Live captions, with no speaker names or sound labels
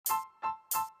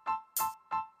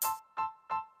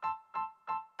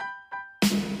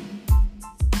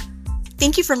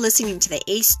Thank you for listening to the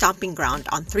A's Stomping Ground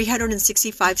on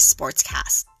 365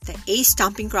 Sportscast. The A's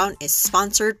Stomping Ground is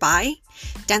sponsored by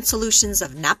Dent Solutions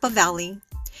of Napa Valley,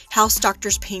 House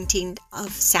Doctors Painting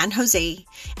of San Jose,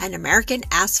 and American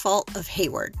Asphalt of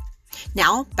Hayward.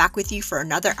 Now, back with you for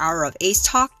another hour of A's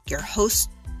Talk, your host,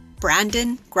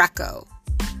 Brandon Greco.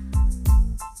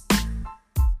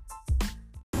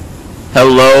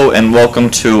 Hello and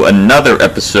welcome to another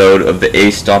episode of the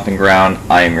A's Stomping Ground.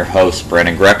 I am your host,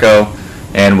 Brandon Greco,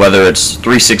 and whether it's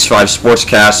 365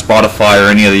 Sportscast, Spotify, or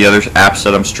any of the other apps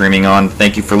that I'm streaming on,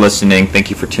 thank you for listening, thank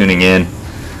you for tuning in.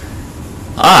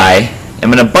 I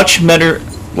am in a much better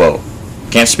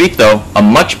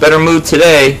mood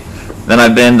today than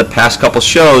I've been the past couple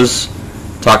shows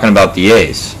talking about the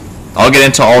A's. I'll get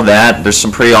into all that. There's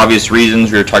some pretty obvious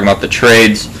reasons. We were talking about the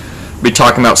trades. We'll be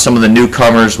talking about some of the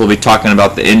newcomers. We'll be talking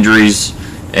about the injuries.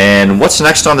 And what's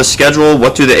next on the schedule?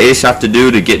 What do the A's have to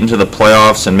do to get into the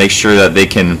playoffs and make sure that they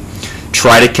can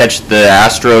try to catch the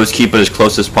Astros, keep it as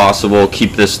close as possible,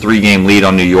 keep this 3-game lead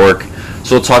on New York.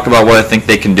 So we'll talk about what I think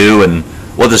they can do and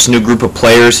what this new group of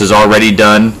players has already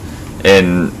done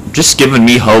and just giving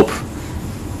me hope.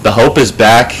 The hope is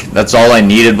back. That's all I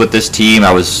needed with this team.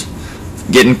 I was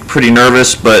getting pretty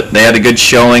nervous, but they had a good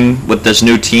showing with this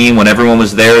new team. When everyone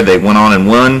was there, they went on and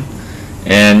won.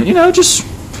 And, just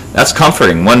that's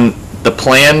comforting. When the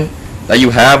plan that you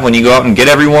have when you go out and get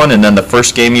everyone, and then the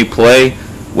first game you play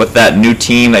with that new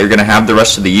team that you're going to have the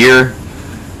rest of the year,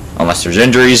 unless there's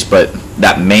injuries, but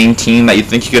that main team that you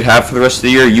think you could have for the rest of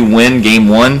the year, you win game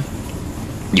one,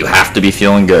 you have to be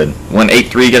feeling good. Win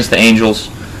 8-3 against the Angels.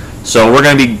 So we're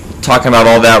going to be talking about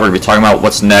all that. We're going to be talking about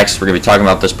what's next. We're going to be talking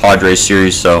about this Padres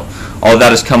series. So all of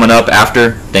that is coming up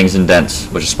after Things and Dents,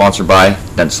 which is sponsored by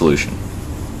Dent Solution.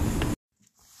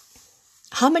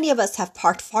 How many of us have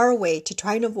parked far away to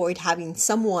try and avoid having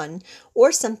someone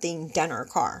or something dent our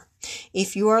car?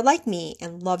 If you are like me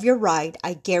and love your ride,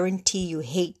 I guarantee you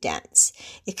hate dents.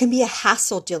 It can be a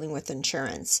hassle dealing with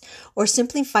insurance or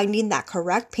simply finding that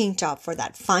correct paint job for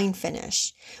that fine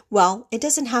finish. Well, it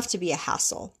doesn't have to be a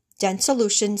hassle. Dent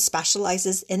Solutions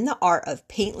specializes in the art of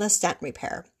paintless dent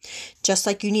repair. Just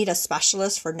like you need a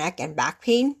specialist for neck and back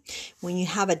pain, when you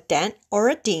have a dent or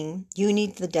a ding, you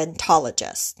need the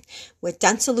dentologist. With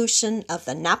Dent Solution of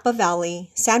the Napa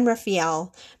Valley, San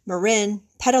Rafael, Marin,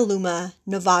 Petaluma,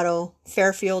 Novato,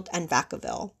 Fairfield, and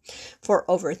Vacaville. For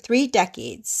over 3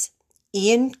 decades,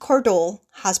 Ian Cordole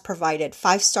has provided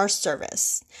 5-star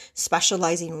service,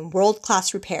 specializing in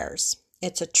world-class repairs.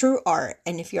 It's a true art,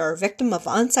 and if you're a victim of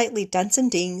unsightly dents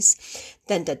and dings,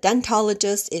 then the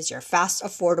dentologist is your fast,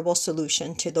 affordable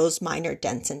solution to those minor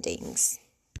dents and dings.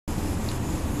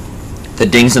 The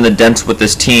dings and the dents with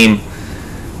this team,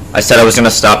 I said I was going to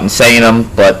stop saying them,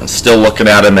 but I'm still looking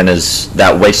at him and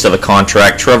that waste of a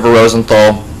contract. Trevor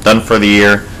Rosenthal, done for the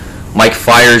year. Mike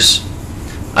Fiers,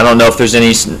 I don't know if there's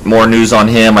any more news on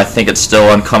him. I think it's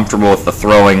still uncomfortable with the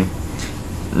throwing.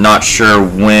 Not sure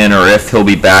when or if he'll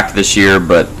be back this year,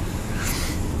 but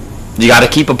you got to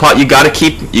keep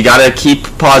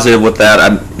positive with that.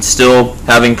 I'm still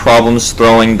having problems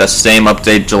throwing. The same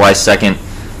update July 2nd.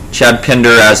 Chad Pinder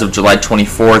as of July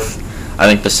 24th. I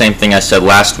think the same thing I said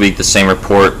last week, the same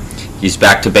report. He's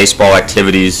back to baseball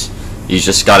activities. He's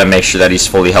just got to make sure that he's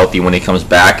fully healthy when he comes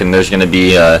back, and there's going to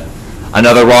be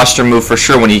another roster move for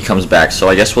sure when he comes back. So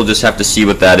I guess we'll just have to see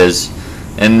what that is.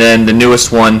 And then the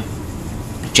newest one,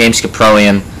 James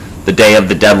Kaprielian, the day of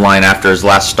the deadline after his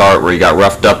last start where he got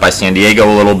roughed up by San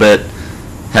Diego a little bit,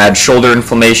 had shoulder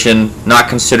inflammation, not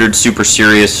considered super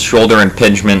serious, shoulder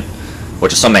impingement,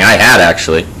 which is something I had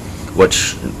actually,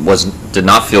 which did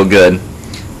not feel good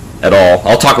at all.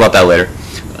 I'll talk about that later.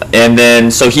 And then,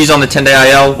 so he's on the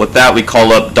 10-day IL. With that, we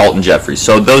call up Dalton Jeffries.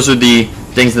 So those are the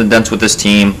things and the dents with this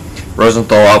team.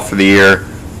 Rosenthal out for the year.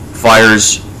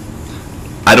 Fiers,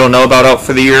 I don't know about out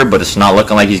for the year, but it's not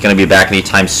looking like he's going to be back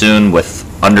anytime soon with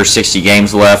under 60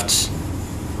 games left.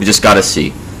 We just got to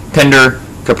see. Pinder,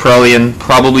 Kaprielian,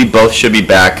 probably both should be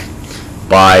back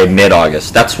by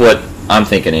mid-August. That's what I'm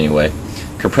thinking anyway.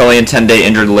 Kaprielian 10-day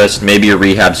injured list, maybe a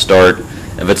rehab start.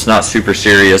 If it's not super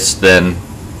serious, then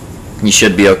he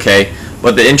should be okay.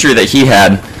 But the injury that he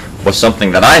had was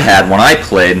something that I had when I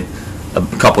played a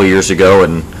couple years ago,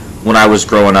 and when I was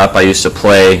growing up, I used to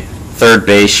play third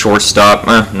base, shortstop,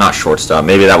 not shortstop,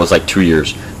 maybe that was like 2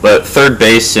 years, but third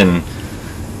base, and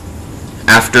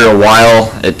after a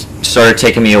while, it started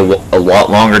taking me a lot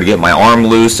longer to get my arm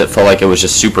loose. It felt like it was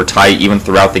just super tight, even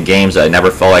throughout the games. I never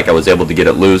felt like I was able to get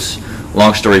it loose.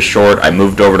 Long story short, I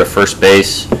moved over to first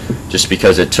base just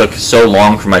because it took so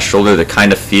long for my shoulder to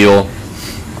kind of feel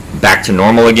back to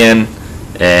normal again,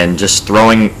 and just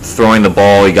throwing the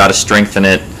ball, you got to strengthen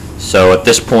it. So at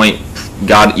this point,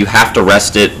 God, you have to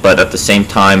rest it, but at the same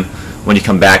time, when you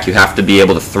come back, you have to be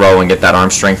able to throw and get that arm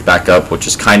strength back up, which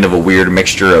is kind of a weird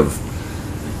mixture of,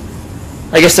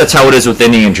 I guess that's how it is with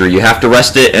any injury. You have to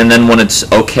rest it, and then when it's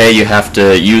okay, you have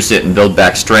to use it and build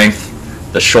back strength.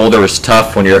 The shoulder is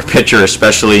tough when you're a pitcher,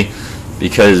 especially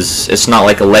because it's not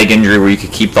like a leg injury where you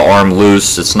could keep the arm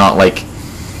loose. It's not like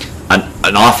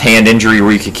an offhand injury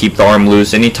where you could keep the arm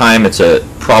loose. Anytime it's a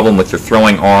problem with your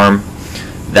throwing arm,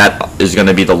 that is going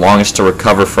to be the longest to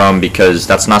recover from, because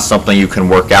that's not something you can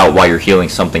work out while you're healing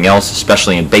something else,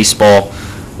 especially in baseball,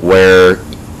 where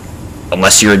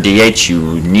unless you're a DH,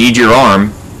 you need your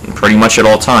arm pretty much at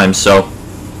all times. So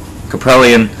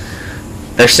Kaprielian,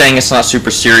 they're saying it's not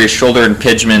super serious. Shoulder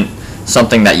impingement,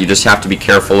 something that you just have to be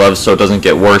careful of so it doesn't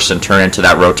get worse and turn into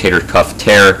that rotator cuff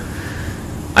tear.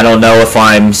 I don't know if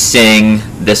I'm saying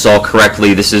this all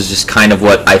correctly. This is just kind of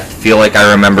what I feel like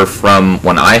I remember from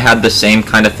when I had the same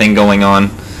kind of thing going on.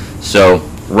 So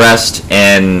rest,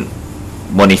 and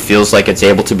when he feels like it's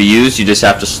able to be used, you just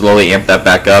have to slowly amp that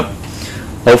back up.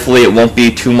 Hopefully it won't be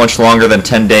too much longer than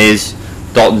 10 days.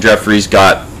 Daulton Jefferies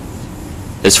got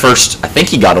his first, I think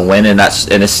he got a win in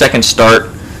his second start.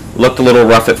 Looked a little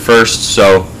rough at first,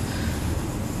 so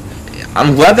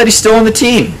I'm glad that he's still on the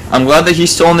team.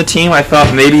 I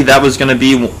thought maybe that was going to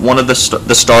be one of the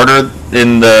starter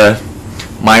in the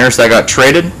minors that got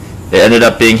traded. It ended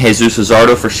up being Jesus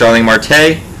Luzardo for Starling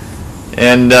Marte.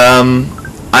 And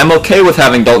I'm okay with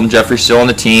having Daulton Jefferies still on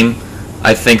the team.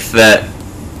 I think that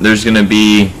there's going to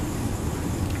be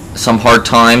some hard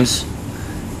times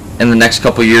in the next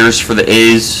couple years for the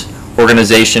A's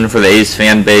organization, for the A's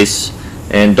fan base.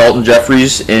 And Daulton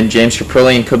Jefferies and James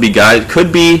Kaprielian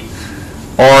could be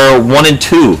are 1 and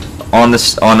 2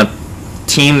 on a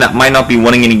team that might not be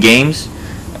winning any games.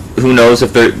 Who knows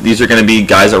if these are going to be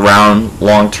guys around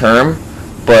long term?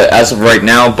 But as of right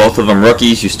now, both of them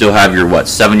rookies. You still have your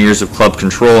 7 years of club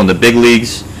control in the big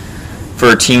leagues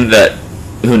for a team that,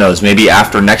 who knows, maybe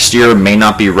after next year may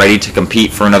not be ready to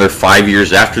compete for another 5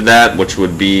 years after that, which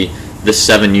would be the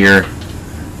 7-year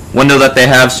window that they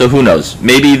have. So who knows?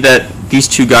 Maybe that these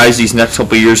two guys these next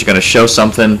couple of years are going to show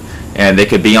something, and they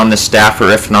could be on the staff, or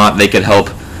if not, they could help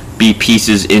be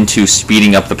pieces into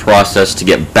speeding up the process to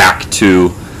get back to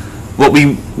what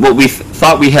we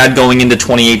thought we had going into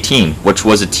 2018, which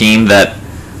was a team that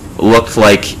looked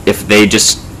like if they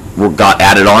just got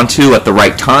added onto at the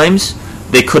right times,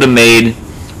 they could have made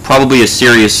probably a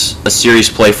serious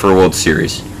play for a World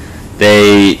Series.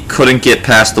 They couldn't get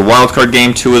past the wild card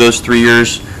game 2 of those 3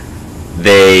 years.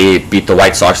 They beat the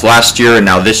White Sox last year, and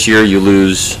now this year you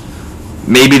lose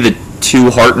maybe the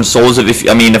two heart and souls of, if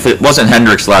it wasn't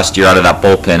Hendricks last year out of that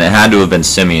bullpen, it had to have been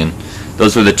Simeon.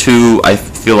 Those were the two, I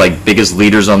feel like, biggest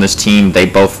leaders on this team. They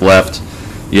both left.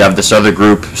 You have this other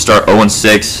group start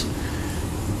 0-6.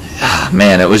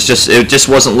 Man, it just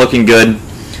wasn't looking good.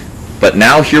 But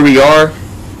now here we are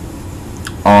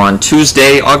on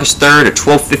Tuesday, August 3rd at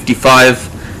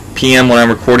 12:55 p.m. when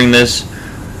I'm recording this.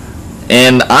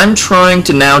 And I'm trying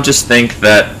to now just think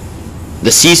that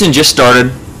the season just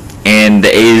started, and the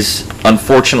A's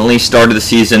unfortunately started the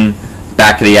season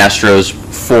back of the Astros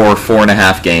for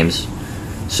 4.5 games.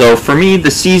 So for me,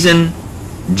 the season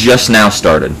just now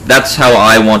started. That's how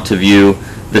I want to view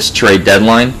this trade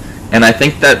deadline, and I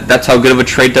think that's how good of a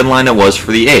trade deadline it was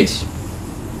for the A's.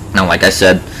 Now, like I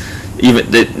said,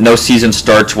 no season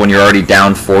starts when you're already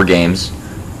down 4 games,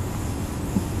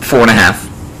 4.5.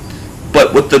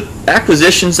 But with the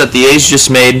acquisitions that the A's just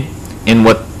made, and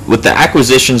with the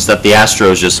acquisitions that the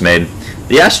Astros just made,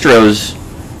 the Astros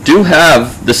do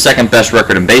have the second best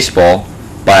record in baseball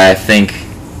by, I think,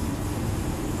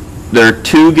 they're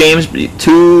 3 games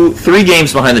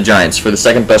behind the Giants for the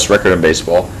second best record in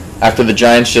baseball, after the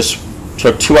Giants just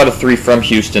took 2 out of 3 from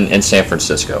Houston and San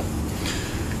Francisco.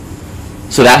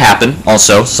 So that happened.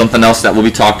 Also, something else that will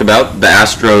be talked about, the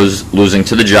Astros losing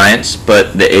to the Giants,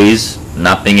 but the A's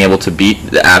not being able to beat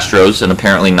the Astros and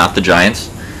apparently not the Giants.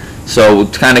 So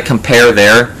we'll kind of compare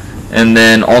there. And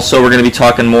then also we're going to be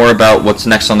talking more about what's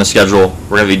next on the schedule.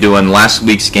 We're going to be doing last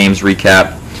week's games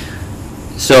recap.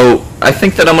 So I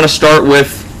think that I'm going to start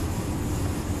with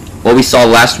what we saw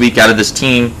last week out of this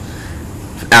team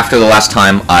after the last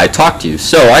time I talked to you.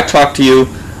 So I talked to you,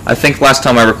 I think last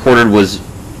time I recorded was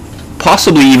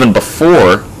possibly even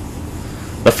before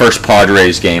the first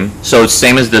Padres game. So it's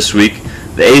same as this week.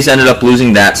 The A's ended up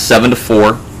losing that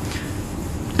 7-4.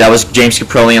 That was James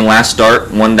Kaprielian last start,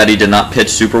 one that he did not pitch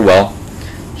super well.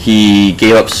 He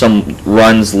gave up some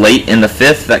runs late in the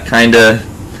 5th that kind of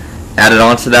added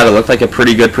on to that. It looked like a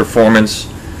pretty good performance.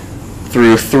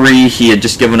 Through 3, he had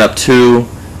just given up 2.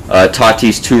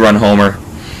 Tatis 2-run homer.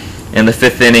 In the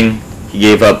 5th inning, he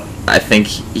gave up, I think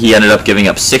he ended up giving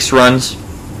up 6 runs.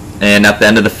 And at the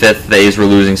end of the 5th, the A's were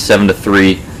losing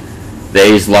 7-3. The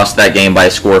A's lost that game by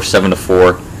a score of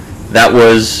 7-4. That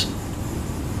was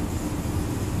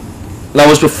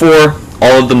before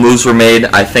all of the moves were made.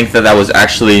 I think that was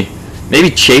actually maybe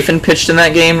Chafin pitched in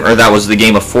that game, or that was the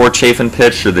game before Chafin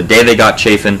pitched, or the day they got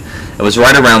Chafin. It was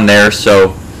right around there,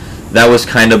 so that was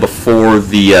kind of before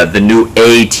the new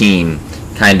A team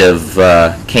kind of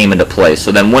came into play.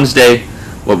 So then Wednesday,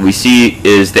 what we see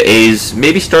is the A's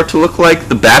maybe start to look like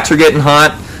the bats are getting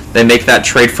hot. They make that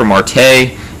trade for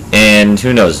Marte, and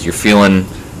who knows, you're feeling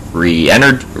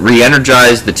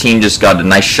re-energized. The team just got a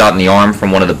nice shot in the arm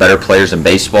from one of the better players in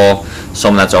baseball,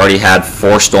 someone that's already had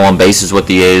 4 stolen bases with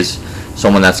the A's,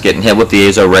 someone that's getting hit with the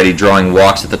A's already, drawing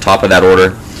walks at the top of that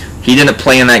order. He didn't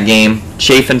play in that game.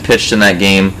 Chafin pitched in that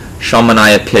game. Sean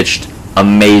Manaea pitched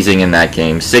amazing in that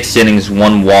game. 6 innings,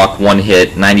 1 walk, 1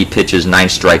 hit, 90 pitches, 9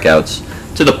 strikeouts.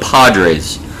 To the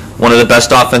Padres, one of the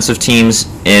best offensive teams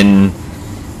in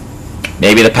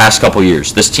maybe the past couple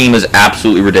years. This team is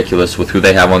absolutely ridiculous with who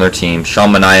they have on their team. Sean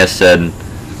Manaea said,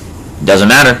 doesn't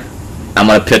matter. I'm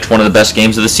going to pitch one of the best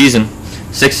games of the season.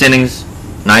 6 innings,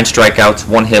 9 strikeouts,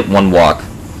 1 hit, 1 walk.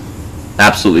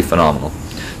 Absolutely phenomenal.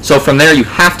 So from there, you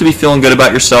have to be feeling good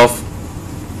about yourself.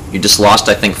 You just lost,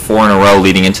 I think, 4 in a row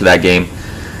leading into that game.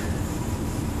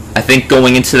 I think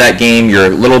going into that game, you're a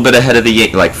little bit ahead of the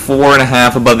Yankees, like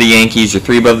 4.5 above the Yankees, you're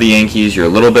 3 above the Yankees, you're a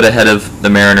little bit ahead of the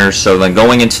Mariners. So then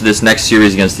going into this next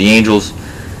series against the Angels,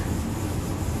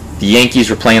 the Yankees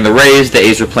were playing the Rays, the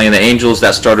A's were playing the Angels.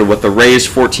 That started with the Rays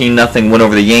 14-0 win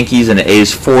over the Yankees and the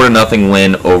A's 4-0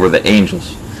 win over the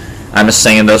Angels. I'm just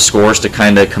saying those scores to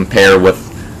kind of compare with,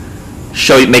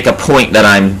 make a point that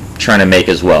I'm trying to make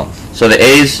as well. So the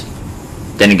A's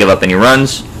didn't give up any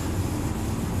runs.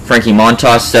 Frankie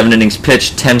Montas, 7 innings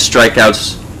pitched, 10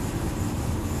 strikeouts,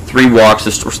 3 walks.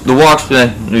 The walks, we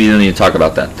don't need to talk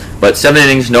about that. But 7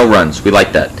 innings, no runs. We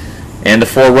like that. And the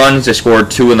 4 runs, they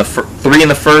scored 3 in the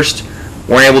first.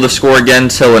 Weren't able to score again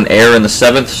till an error in the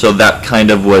 7th. So that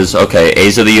kind of was, okay,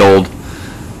 A's of the old.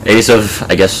 A's of,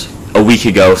 I guess, a week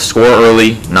ago. Score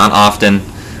early, not often.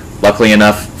 Luckily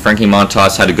enough, Frankie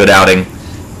Montas had a good outing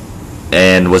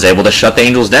and was able to shut the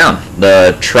Angels down.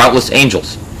 The Troutless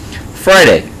Angels.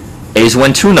 Friday, A's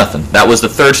win 2-0. That was the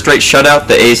 3rd straight shutout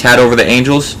the A's had over the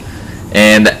Angels,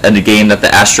 and a game that the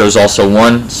Astros also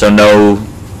won, so no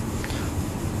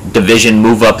division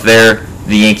move up there.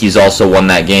 The Yankees also won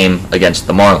that game against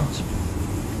the Marlins.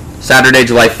 Saturday,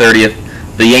 July 30th,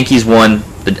 the Yankees won,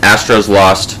 the Astros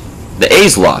lost, the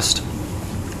A's lost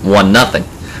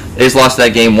 1-0. A's lost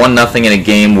that game 1-0 in a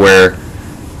game where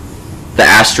the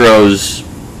Astros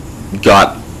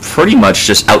got pretty much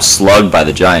just outslugged by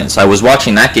the Giants. I was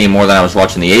watching that game more than I was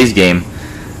watching the A's game.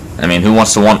 I mean, who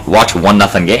wants to watch a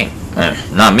 1-0 game?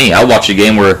 Not me. I'll watch a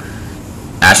game where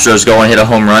Astros go and hit a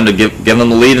home run to give them the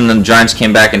lead, and then the Giants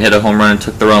came back and hit a home run and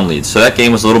took their own lead. So that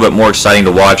game was a little bit more exciting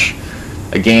to watch.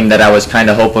 A game that I was kind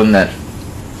of hoping that,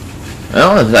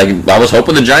 well, I was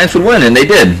hoping the Giants would win, and they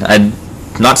did. I'm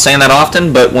not saying that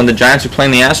often, but when the Giants are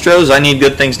playing the Astros, I need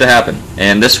good things to happen.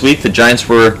 And this week, the Giants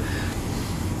were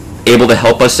able to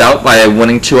help us out by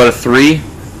winning 2 out of 3.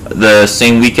 The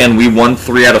same weekend, we won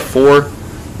 3 out of 4.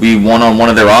 We won on one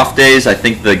of their off days. I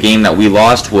think the game that we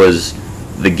lost was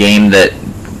a game that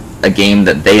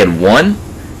they had won.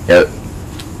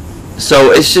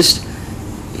 So it's just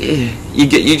you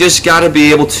just got to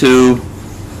be able to.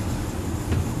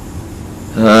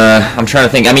 I'm trying to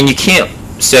think. I mean, you can't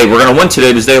say we're going to win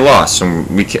today because they lost, and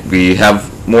we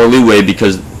have more leeway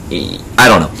because I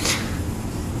don't know.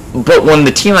 But when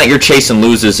the team that you're chasing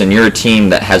loses and you're a team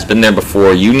that has been there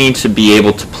before, you need to be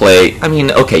able to play. I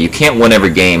mean, okay, you can't win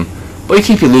every game, but you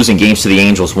can't be losing games to the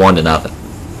Angels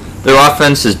 1-0. Their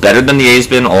offense is better than the A's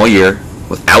been all year.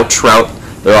 Without Trout,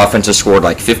 their offense has scored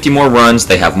like 50 more runs.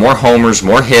 They have more homers,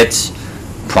 more hits,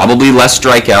 probably less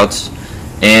strikeouts.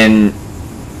 And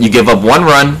you give up 1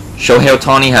 run. Shohei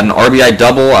Ohtani had an RBI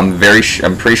double. I'm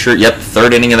pretty sure. Yep,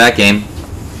 3rd inning of that game.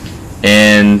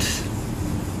 And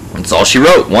that's all she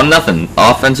wrote. 1-0.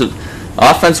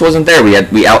 Offense wasn't there.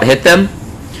 We out-hit them.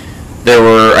 There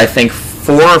were, I think,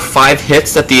 4 or 5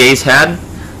 hits that the A's had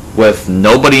with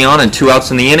nobody on and 2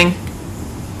 outs in the inning,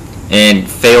 and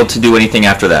failed to do anything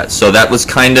after that. So that was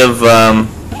kind of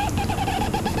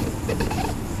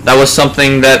that was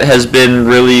something that has been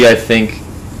really, I think,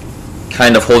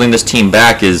 kind of holding this team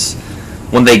back. Is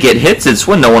when they get hits, it's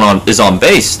when no one is on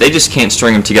base. They just can't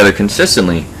string them together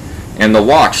consistently. And the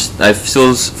walks, it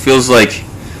feels like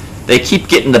they keep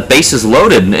getting the bases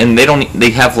loaded, and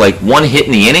they have like 1 hit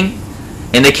in the inning,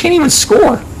 and they can't even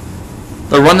score.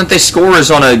 The run that they score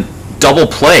is on a double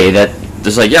play that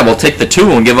is like, yeah, we'll take the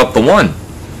 2 and give up the 1.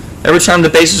 Every time the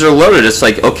bases are loaded, it's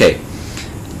like, okay,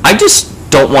 I just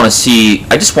want to see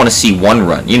 1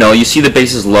 run. You know, you see the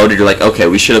bases loaded, you're like, okay,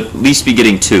 we should at least be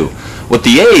getting 2. With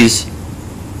the A's,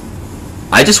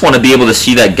 I just want to be able to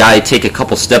see that guy take a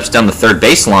couple steps down the third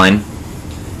baseline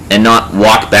and not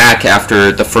walk back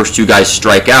after the first 2 guys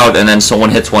strike out and then someone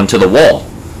hits one to the wall.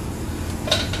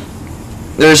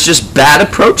 There's just bad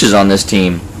approaches on this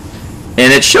team.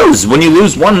 And it shows when you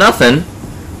lose 1-0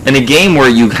 in a game where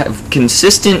you have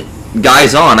consistent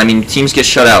guys on. I mean, teams get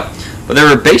shut out. But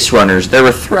there were base runners, there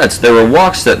were threats, there were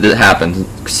walks that happened.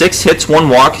 6 hits, 1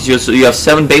 walk, so you have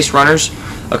 7 base runners,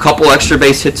 a couple extra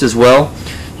base hits as well.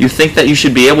 You think that you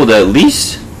should be able to at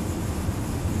least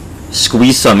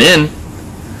squeeze some in.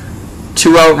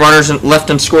 2 out runners left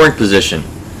in scoring position.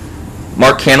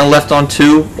 Mark Canha left on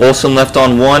 2, Olson left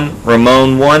on 1,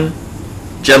 Ramon 1,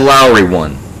 Jed Lowry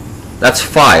 1. That's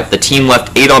 5. The team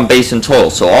left 8 on base in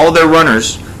total. So all their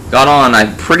runners got on,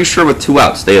 I'm pretty sure, with 2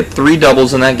 outs. They had 3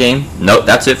 doubles in that game. Nope,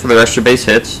 that's it for their extra base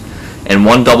hits. And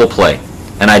 1 double play.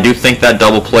 And I do think that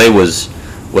double play was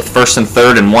with first and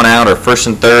third and 1 out, or first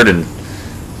and third and...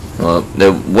 Well,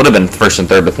 it would have been first and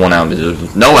third with 1 out.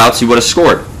 With no outs, he would have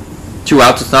scored. 2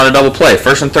 outs, it's not a double play.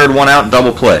 First and third, 1 out,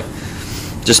 double play.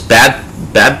 Just bad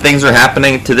things are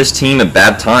happening to this team at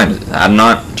bad times. I'm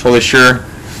not totally sure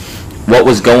what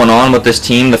was going on with this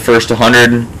team the first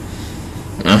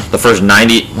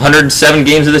 107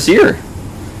 games of this year.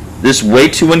 This is way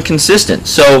too inconsistent.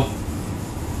 So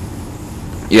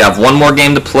you have 1 more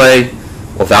game to play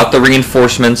without the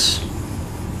reinforcements.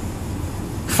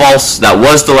 False, that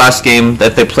was the last game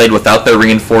that they played without their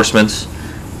reinforcements.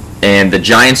 And the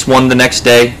Giants won the next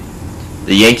day.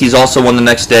 The Yankees also won the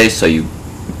next day. So you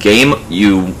get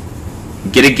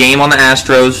a game on the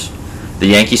Astros. The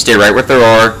Yankees stay right where they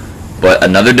are. But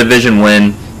another division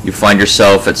win. You find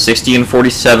yourself at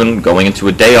 60-47 going into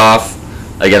a day off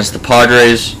against the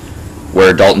Padres,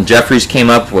 where Dalton Jeffries came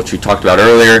up, which we talked about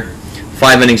earlier.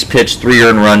 5 innings pitched, 3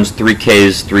 earned runs, 3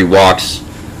 Ks, 3 walks.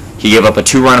 He gave up a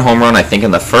 2-run home run, I think,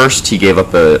 in the first. He gave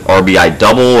up a RBI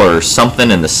double or something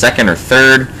in the second or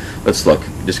third. Let's look.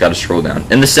 Just got to scroll down.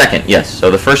 In the second, yes. So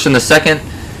the first and the second,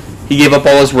 he gave up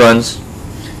all his runs.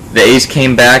 The A's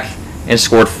came back and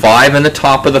scored 5 in the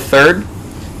top of the third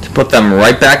to put them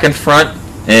right back in front.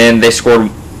 And they scored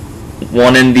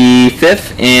 1 in the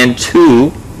 5th and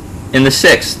 2 in the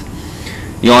 6th.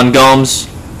 Yan Gomes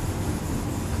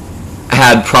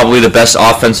had probably the best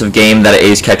offensive game that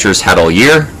A's catchers had all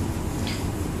year.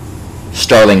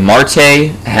 Starling Marte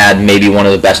had maybe one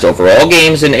of the best overall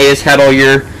games an A's had all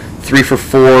year. 3 for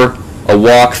 4, a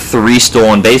walk, 3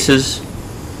 stolen bases.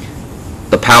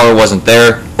 The power wasn't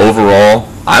there overall.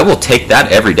 I will take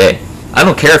that every day. I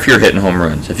don't care if you're hitting home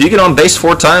runs. If you get on base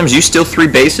 4 times, you steal 3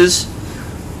 bases,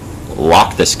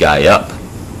 lock this guy up.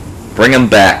 Bring him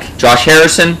back. Josh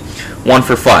Harrison, 1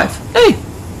 for 5. Hey,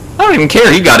 I don't even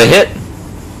care. He got a hit.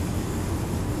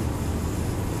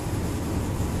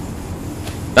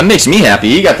 That makes me happy.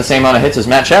 He got the same amount of hits as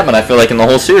Matt Chapman, I feel like, in the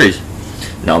whole series.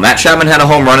 No, Matt Chapman had a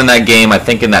home run in that game. I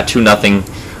think in that 2-0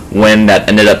 win that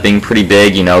ended up being pretty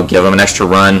big, give him an extra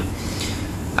run.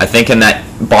 I think in that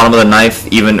bottom of the ninth,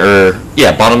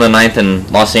 bottom of the ninth in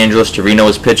Los Angeles, Torino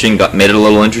was pitching, made it a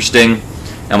little interesting.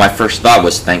 And my first thought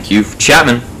was, thank you,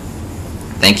 Chapman.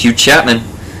 Thank you, Chapman.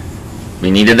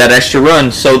 We needed that extra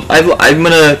run. So I'm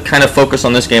going to kind of focus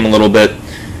on this game a little bit.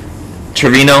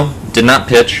 Torino did not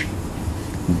pitch,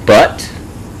 but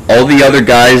all the other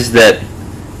guys that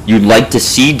you'd like to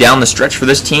see down the stretch for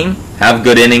this team have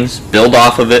good innings, build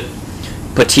off of it.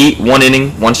 Petit, 1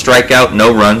 inning, 1 strikeout,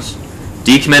 no runs.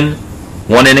 Diekman,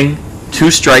 1 inning, 2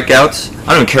 strikeouts.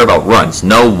 I don't even care about runs.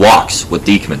 No walks with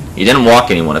Diekman. He didn't walk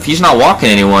anyone. If he's not walking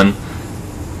anyone,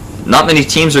 not many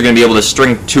teams are going to be able to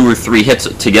string 2 or 3 hits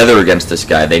together against this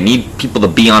guy. They need people to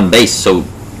be on base. So,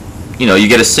 you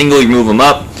get a single, you move him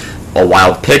up. A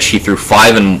wild pitch. He threw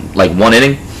 5 in 1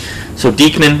 inning. So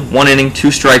Diekman, 1 inning, 2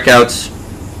 strikeouts,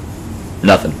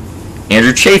 nothing.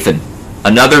 Andrew Chafin,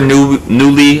 another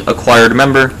newly acquired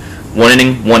member, 1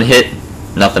 inning, 1 hit,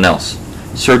 nothing else.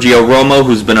 Sergio Romo,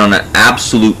 who's been on an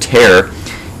absolute tear,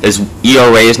 his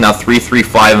ERA is now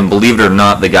 3.35, and believe it or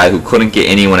not, the guy who couldn't get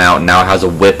anyone out now has a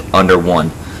whip under 1.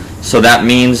 So that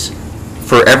means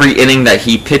for every inning that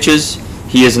he pitches,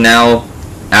 he is now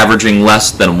averaging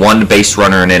less than 1 base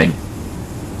runner an inning.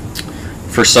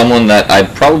 For someone that I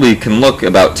probably can look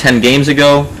about 10 games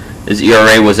ago, his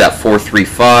ERA was at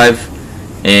 4.35,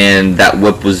 and that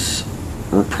whip was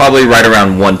probably right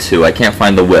around 1.2. I can't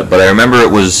find the whip, but I remember it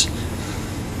was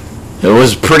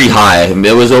pretty high.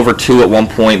 It was over 2 at one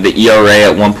point. The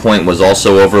ERA at one point was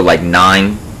also over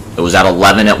 9. It It was at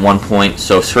 11 at one point.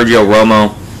 So Sergio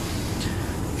Romo,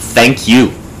 thank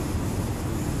you.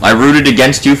 I rooted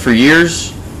against you for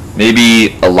years.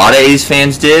 Maybe a lot of A's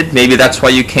fans did. Maybe that's why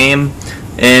you came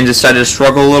and decided to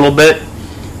struggle a little bit.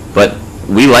 But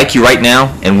we like you right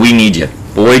now, and we need you.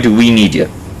 Boy, do we need you.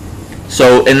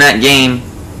 So in that game,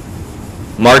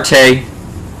 Marte,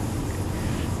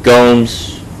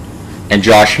 Gomes, and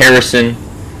Josh Harrison,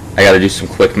 I got to do some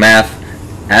quick math,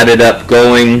 added up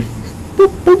going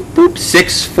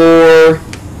 6 for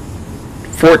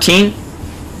 14.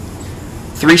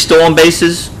 3 stolen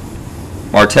bases,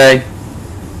 Marte.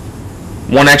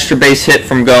 1 extra base hit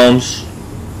from Gomes.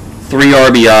 3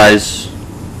 RBIs.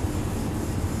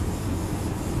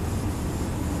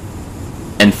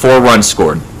 And 4 runs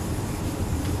scored.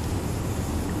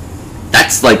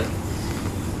 That's like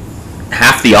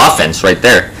half the offense right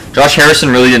there. Josh Harrison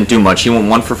really didn't do much. He went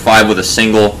 1 for 5 with a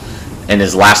single in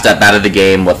his last at-bat of the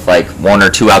game with like 1 or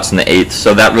 2 outs in the 8th,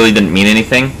 so that really didn't mean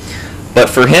anything. But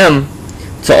for him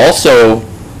to also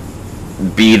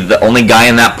be the only guy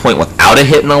in that point without a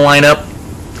hit in the lineup,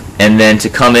 and then to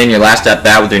come in your last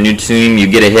at-bat with your new team, you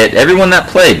get a hit. Everyone that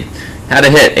played had a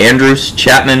hit. Andrus,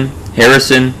 Chapman,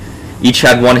 Harrison each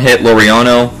had 1 hit.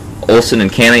 Laureano, Olson,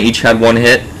 and Canha each had 1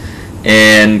 hit.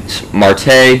 And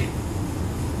Marte,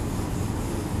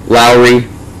 Lowry,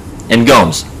 and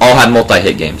Gomes all had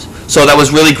multi-hit games. So that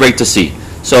was really great to see.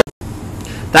 So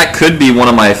that could be one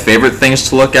of my favorite things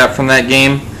to look at from that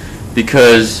game,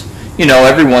 because, you know,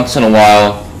 every once in a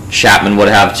while Chapman would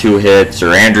have 2 hits,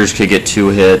 or Andrus could get 2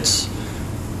 hits.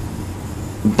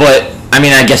 But, I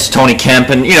mean, I guess Tony Kemp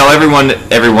and, you know, everyone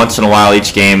every once in a while,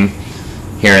 each game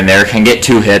here and there, can get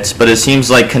 2 hits. But it seems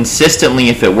like consistently,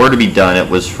 if it were to be done, it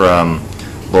was from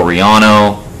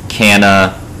Laureano,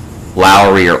 Canha,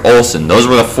 Lowry, or Olson. Those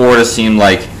were the 4 that seemed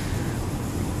like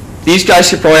these guys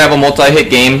should probably have a multi-hit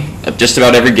game just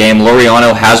about every game.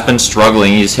 Laureano has been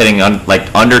struggling. He's hitting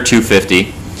like under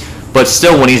 250. But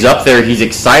still, when he's up there, he's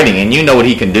exciting, and you know what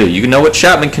he can do. You know what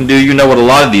Chapman can do. You know what a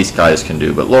lot of these guys can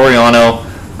do. But Laureano,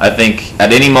 I think,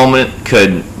 at any moment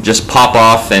could just pop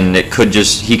off, and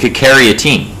he could carry a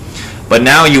team. But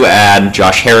now you add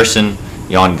Josh Harrison,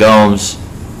 Yan Gomes,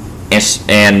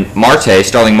 and Marte,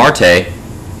 Starling Marte.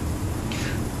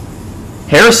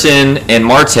 Harrison and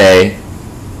Marte,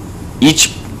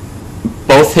 each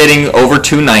both hitting over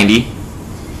 290.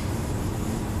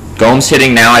 Gomes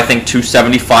hitting now, I think,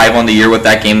 275 on the year with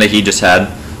that game that he just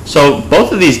had. So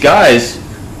both of these guys,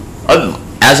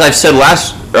 as I've said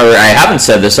I haven't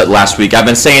said this last week. I've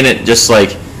been saying it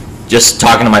just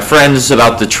talking to my friends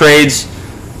about the trades.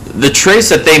 The trades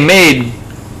that they made,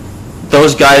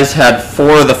 those guys had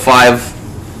 4 of the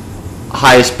 5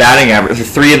 highest batting average,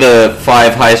 3 of the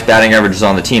 5 highest batting averages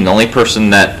on the team. The only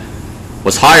person that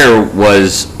was higher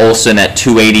was Olson at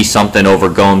 280 something over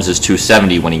Gomes'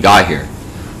 270 when he got here.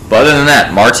 But other than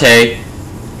that, Marte,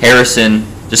 Harrison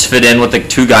just fit in with the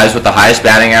 2 guys with the highest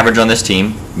batting average on this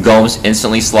team. Gomes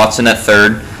instantly slots in at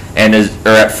 3rd and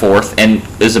at 4th, and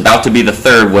is about to be the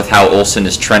 3rd with how Olson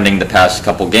is trending the past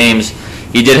couple games.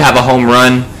 He did have a home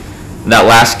run that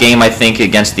last game, I think,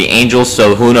 against the Angels,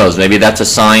 so who knows? Maybe that's a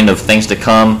sign of things to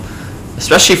come,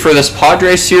 especially for this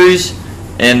Padres series.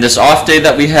 And this off day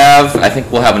that we have, I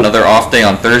think we'll have another off day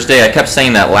on Thursday. I kept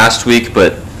saying that last week,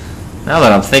 but now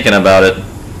that I'm thinking about it,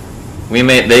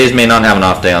 the A's may not have an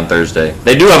off day on Thursday.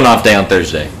 They do have an off day on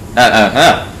Thursday.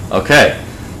 Okay.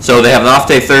 So they have an off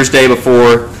day Thursday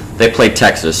before they play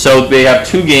Texas. So they have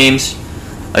 2 games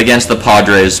against the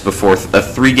Padres before a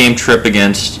 3-game trip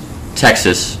against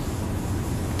Texas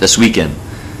this weekend.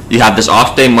 You have this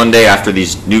off day Monday after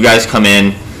these new guys come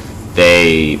in.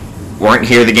 They weren't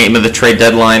here the game of the trade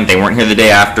deadline. They weren't here the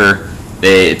day after.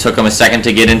 It took them a second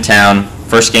to get in town.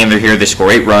 First game they're here, they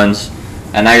score 8 runs.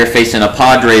 And now you're facing a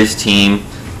Padres team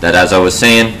that, as I was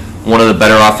saying, one of the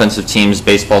better offensive teams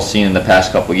baseball's seen in the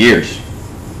past couple years.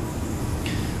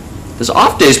 This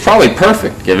off day is probably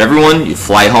perfect. You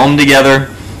fly home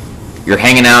together, you're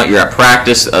hanging out, you're at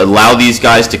practice, allow these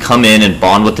guys to come in and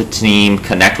bond with the team,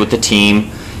 connect with the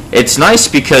team. It's nice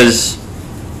because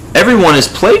everyone has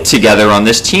played together on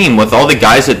this team with all the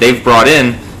guys that they've brought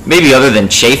in, maybe other than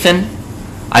Chafin.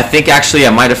 I think actually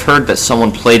I might have heard that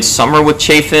someone played summer with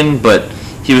Chafin, but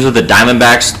he was with the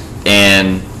Diamondbacks,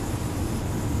 and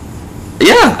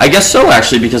yeah, I guess so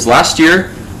actually, because last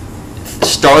year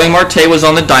Starling Marte was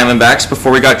on the Diamondbacks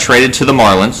before we got traded to the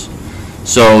Marlins.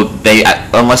 So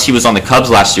unless he was on the Cubs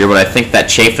last year, but I think that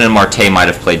Chafin and Marte might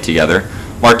have played together.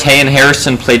 Marte and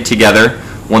Harrison played together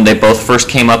when they both first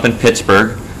came up in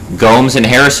Pittsburgh. Gomes and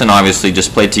Harrison obviously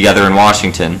just played together in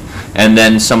Washington. And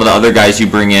then some of the other guys you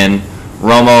bring in,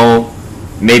 Romo,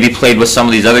 maybe played with some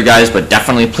of these other guys, but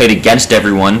definitely played against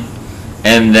everyone.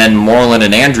 And then Moreland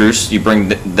and Andrews, you bring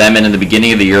them in the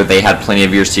beginning of the year. They had plenty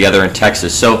of years together in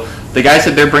Texas. So the guys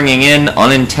that they're bringing in,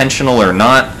 unintentional or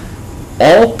not,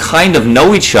 all kind of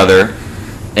know each other,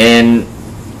 and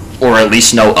or at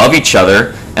least know of each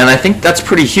other. And I think that's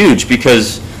pretty huge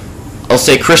because I'll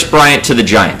say Chris Bryant to the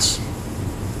Giants.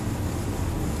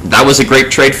 That was a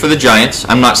great trade for the Giants.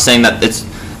 I'm not saying that it's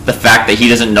the fact that he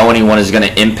doesn't know anyone is going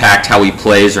to impact how he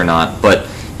plays or not, but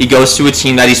he goes to a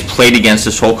team that he's played against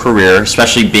his whole career,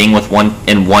 especially being with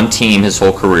one team his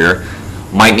whole career.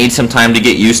 Might need some time to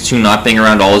get used to not being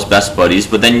around all his best buddies,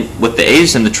 but then with the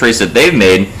A's and the trades that they've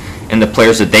made and the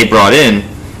players that they brought in,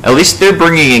 at least they're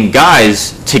bringing in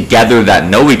guys together that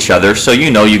know each other. So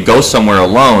you go somewhere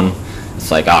alone,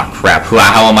 it's like, oh crap,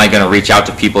 how am I going to reach out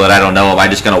to people that I don't know? Am I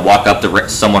just going to walk up to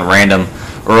someone random,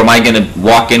 or am I going to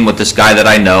walk in with this guy that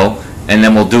I know and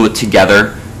then we'll do it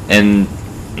together? And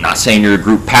I'm not saying you're a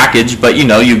group package, but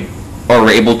you are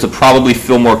able to probably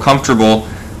feel more comfortable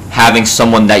having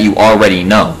someone that you already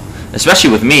know. Especially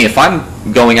with me, if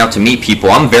I'm going out to meet people,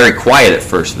 I'm very quiet at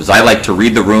first because I like to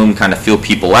read the room, kind of feel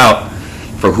people out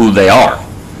for who they are.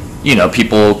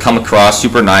 People come across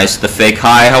super nice, the fake,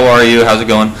 hi, how are you, how's it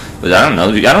going? But I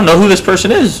don't know who this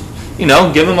person is.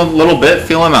 Give them a little bit,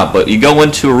 feel them out. But you go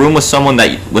into a room with someone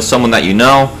that you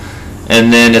know,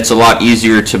 and then it's a lot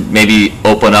easier to maybe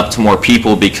open up to more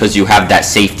people because you have that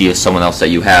safety of someone else that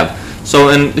you have. So,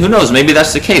 and who knows, maybe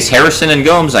that's the case. Harrison and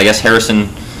Gomes, I guess Harrison,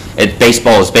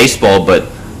 baseball is baseball,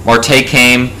 but Marte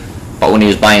came, but when he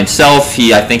was by himself,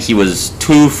 I think he was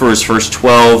 2 for his first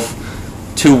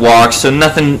 12, 2 walks, so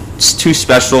nothing too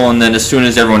special. And then as soon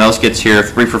as everyone else gets here,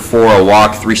 3 for 4, a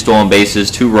walk, 3 stolen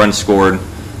bases, 2 runs scored,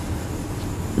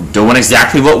 doing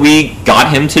exactly what we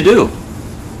got him to do.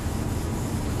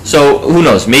 So who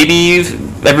knows? Maybe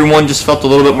everyone just felt a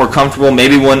little bit more comfortable.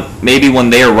 Maybe when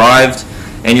they arrived,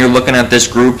 and you're looking at this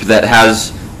group that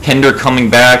has Pinder coming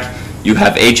back, you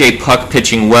have AJ Puck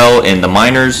pitching well in the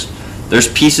minors.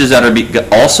 There's pieces that are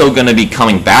also going to be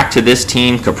coming back to this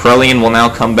team. Kaprelian will now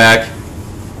come back.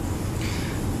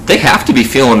 They have to be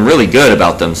feeling really good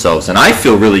about themselves, and I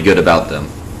feel really good about them.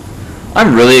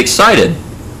 I'm really excited.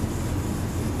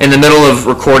 In the middle of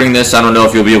recording this, I don't know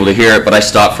if you'll be able to hear it, but I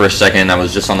stopped for a second. I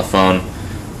was just on the phone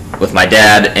with my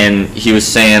dad, and he was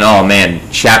saying, oh man,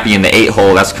 Chappie in the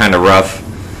 8-hole, that's kind of rough,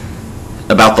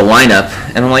 about the lineup.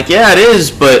 And I'm like, yeah, it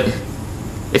is, but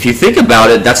if you think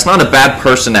about it, that's not a bad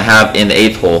person to have in the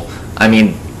 8th hole. I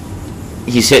mean,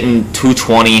 he's hitting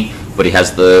 220, but he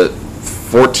has the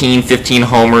 14, 15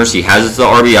 homers, he has the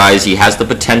RBIs, he has the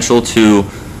potential to,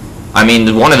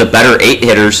 one of the better 8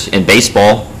 hitters in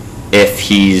baseball. If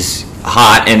he's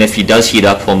hot, and if he does heat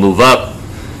up, he'll move up.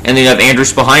 And then you have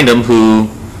Andrews behind him, who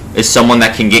is someone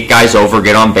that can get guys over,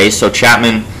 get on base. So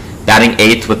Chapman batting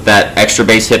 8th with that extra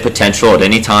base hit potential at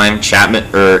any time.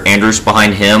 Chapman or Andrews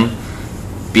behind him,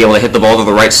 be able to hit the ball to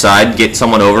the right side, get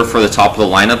someone over for the top of the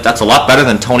lineup. That's a lot better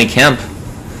than Tony Kemp.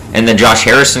 And then Josh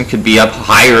Harrison could be up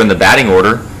higher in the batting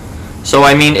order. So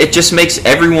it just makes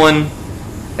everyone.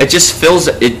 It just feels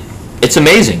it. It's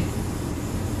amazing.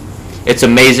 It's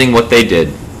amazing what they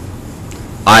did.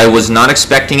 I was not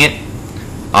expecting it.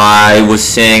 I was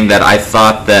saying that I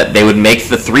thought that they would make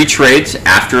the 3 trades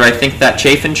after I think that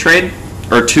Chafin trade,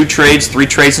 or 2 trades, 3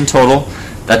 trades in total.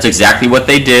 That's exactly what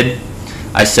they did.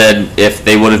 I said if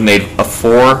they would have made a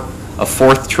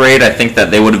 4th trade, I think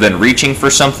that they would have been reaching for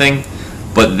something,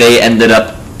 but they ended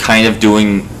up kind of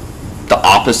doing the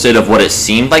opposite of what it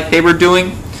seemed like they were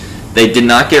doing. They did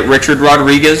not get Richard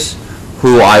Rodriguez,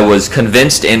 who I was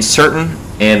convinced and certain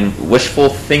and wishful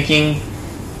thinking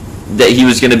that he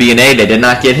was going to be an A. They did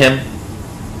not get him.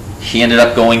 He ended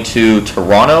up going to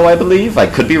Toronto, I believe. I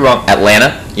could be wrong.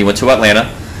 Atlanta. He went to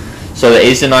Atlanta. So the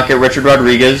A's did not get Richard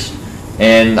Rodriguez,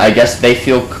 and I guess they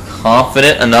feel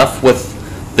confident enough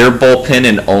with their bullpen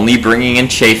and only bringing in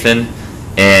Chafin,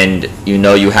 and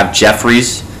you have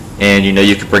Jeffries, and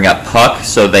you could bring up Puck,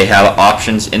 so they have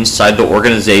options inside the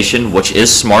organization, which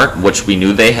is smart, which we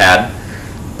knew they had.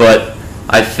 But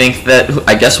I think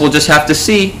I guess we'll just have to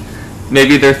see.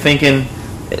 Maybe they're thinking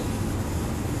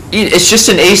it's just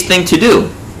an A's thing to do.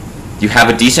 You have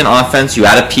a decent offense, you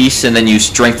add a piece, and then you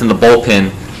strengthen the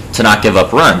bullpen to not give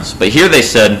up runs. But here they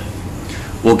said,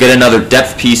 we'll get another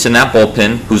depth piece in that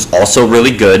bullpen who's also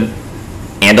really good,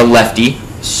 and a lefty.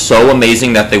 So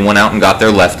amazing that they went out and got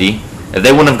their lefty. If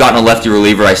they wouldn't have gotten a lefty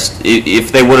reliever,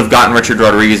 if they would have gotten Richard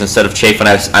Rodriguez instead of Chafin,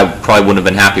 I probably wouldn't have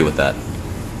been happy with that.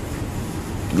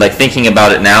 Like thinking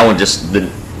about it now and just the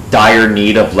dire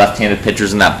need of left-handed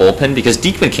pitchers in that bullpen, because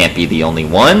Diekman can't be the only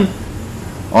one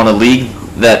on a league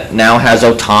that now has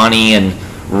Ohtani and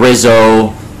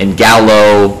Rizzo and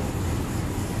Gallo.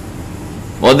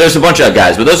 Well, there's a bunch of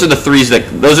guys, but those are the three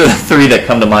that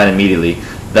come to mind immediately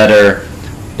that are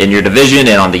in your division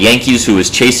and on the Yankees, who is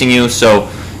chasing you. So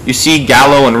you see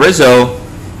Gallo and Rizzo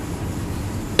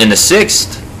in the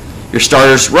 6th. Your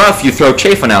starter's rough. You throw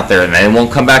Chafin out there, and they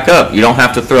won't come back up. You don't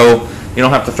have to throw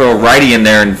a righty in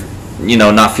there and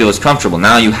not feel as comfortable.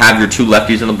 Now you have your 2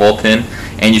 lefties in the bullpen,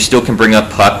 and you still can bring up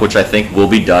Puck, which I think will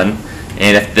be done.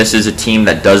 And if this is a team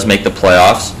that does make the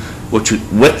playoffs, which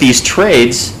with these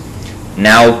trades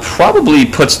now probably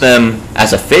puts them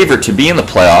as a favorite to be in the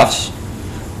playoffs.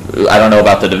 I don't know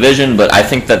about the division, but I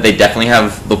think that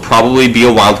they'll probably be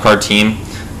a wild card team.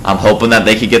 I'm hoping that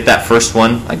they could get that first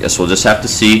one. I guess we'll just have to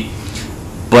see.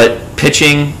 But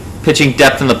pitching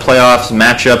depth in the playoffs,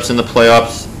 matchups in the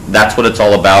playoffs, that's what it's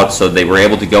all about. So they were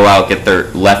able to go out, get their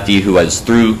lefty who has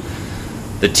through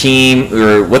the team,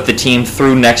 or with the team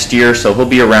through next year, so he'll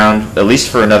be around at least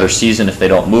for another season if they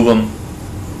don't move him.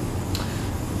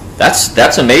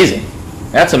 That's amazing.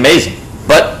 That's amazing.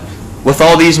 But with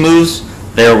all these moves,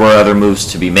 there were other moves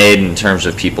to be made in terms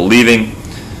of people leaving.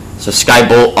 So Skye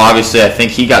Bolt, obviously, I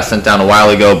think he got sent down a while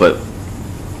ago, but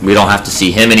we don't have to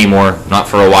see him anymore, not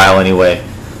for a while anyway.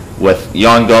 With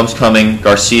Yan Gomes coming,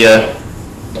 Garcia,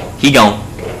 he gone.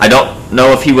 I don't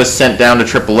know if he was sent down to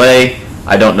AAA.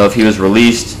 I don't know if he was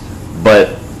released,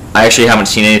 but I actually haven't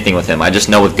seen anything with him. I just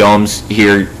know with Gomes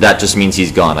here, that just means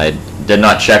he's gone. I did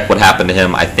not check what happened to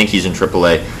him. I think he's in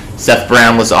AAA. Seth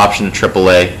Brown was optioned to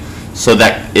AAA, so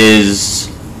that is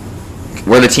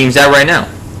where the team's at right now.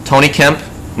 Tony Kemp,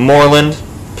 Moreland,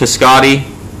 Piscotty,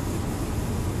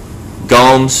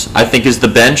 Gomes, I think, is the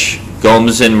bench.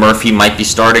 Gomes and Murphy might be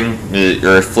starting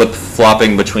or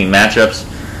flip-flopping between matchups.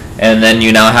 And then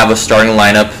you now have a starting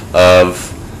lineup of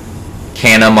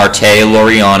Canna, Marte,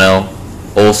 Laureano,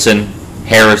 Olson,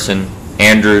 Harrison,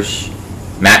 Andrews,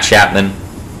 Matt Chapman,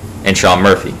 and Sean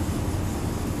Murphy.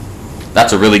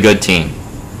 That's a really good team.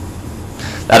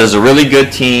 That is a really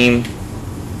good team.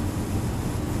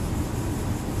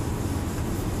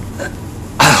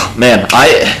 Oh, man,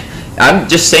 I'm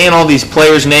just saying all these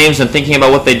players' names and thinking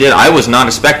about what they did. I was not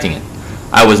expecting it.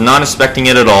 I was not expecting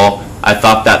it at all. I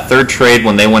thought that third trade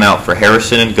when they went out for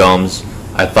Harrison and Gomes,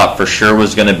 I thought for sure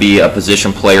was going to be a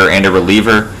position player and a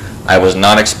reliever. I was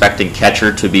not expecting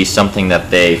catcher to be something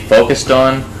that they focused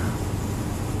on.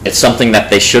 It's something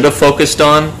that they should have focused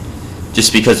on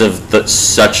just because of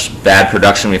such bad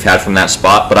production we've had from that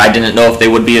spot. But I didn't know if they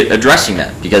would be addressing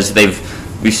that because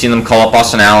we've seen them call up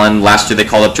Austin Allen. Last year they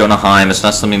called up Jonah Heim. It's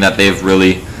not something that they've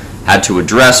really had to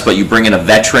address, but you bring in a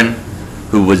veteran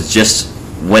who was just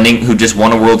who just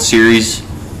won a World Series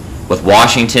with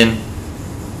Washington,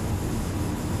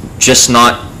 just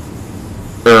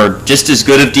as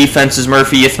good of defense as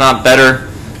Murphy, if not better.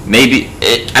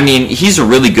 He's a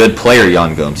really good player,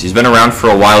 Yan Gomes. He's been around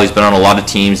for a while. He's been on a lot of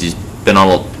teams. He's been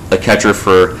on a catcher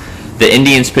for the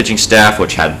Indians pitching staff,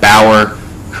 which had Bauer,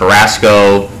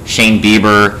 Carrasco, Shane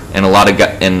Bieber, and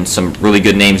and some really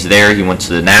good names there. He went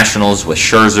to the Nationals with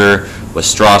Scherzer, with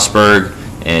Strasburg,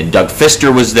 and Doug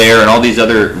Fister was there, and all these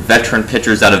other veteran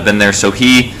pitchers that have been there. So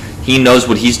he knows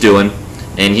what he's doing,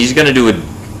 and he's going to do a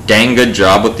dang good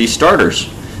job with these starters.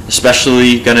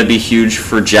 Especially going to be huge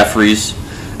for Jeffries,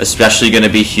 especially going to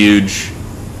be huge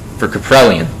for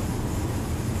Kaprelian.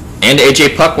 And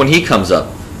AJ Puck when he comes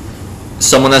up.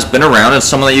 Someone that's been around and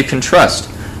someone that you can trust.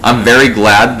 I'm very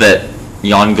glad that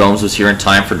Yan Gomes was here in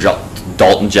time for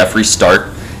Dalton Jeffries'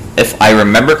 start. If I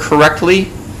remember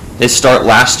correctly, his start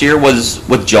last year was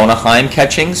with Jonah Heim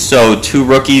catching, so 2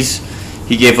 rookies.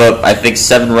 He gave up, I think,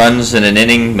 7 runs in an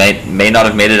inning, may not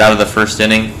have made it out of the first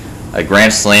inning. A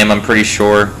grand slam, I'm pretty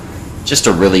sure. Just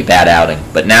a really bad outing.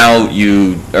 But now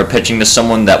you are pitching to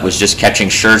someone that was just catching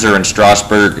Scherzer and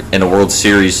Strasburg in a World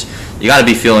Series. You got to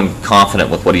be feeling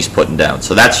confident with what he's putting down.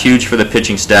 So that's huge for the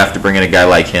pitching staff to bring in a guy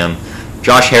like him.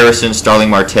 Josh Harrison, Starling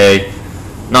Marte,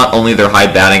 not only their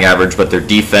high batting average, but their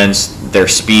defense, their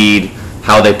speed,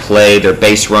 how they play, their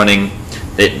base running.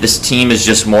 This team is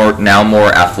just more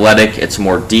athletic. It's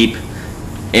more deep.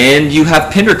 And you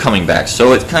have Pinder coming back.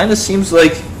 So it kind of seems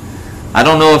like, I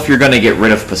don't know if you're going to get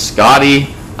rid of Piscotty.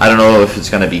 I don't know if it's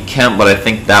going to be Kemp, but I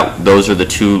think that those are the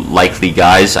 2 likely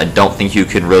guys. I don't think you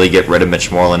can really get rid of Mitch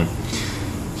Moreland.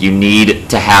 You need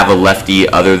to have a lefty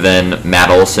other than Matt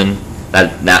Olson,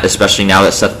 especially now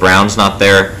that Seth Brown's not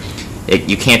there.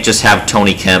 You can't just have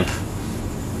Tony Kemp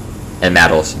and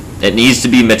Matt Olson. It needs to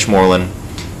be Mitch Moreland.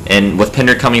 And with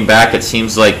Pinder coming back, it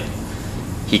seems like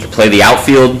he could play the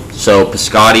outfield, so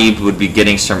Piscotty would be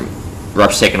getting some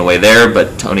reps taken away there,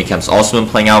 but Tony Kemp's also been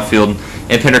playing outfield,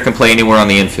 and Pinder can play anywhere on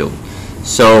the infield.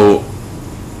 So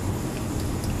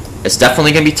it's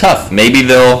definitely going to be tough. Maybe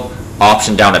they'll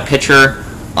option down a pitcher.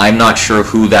 I'm not sure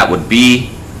who that would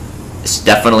be. It's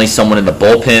definitely someone in the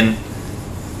bullpen.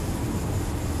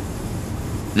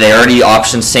 They already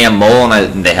optioned Sam Moll, and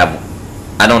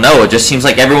I don't know. It just seems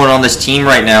like everyone on this team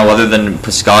right now, other than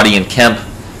Piscotty and Kemp,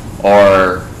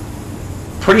 are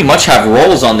pretty much have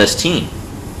roles on this team.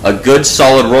 A good,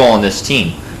 solid role on this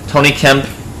team. Tony Kemp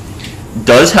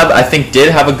did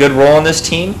have a good role on this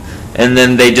team, and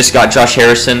then they just got Josh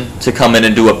Harrison to come in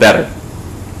and do it better.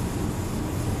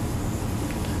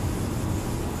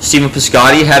 Stephen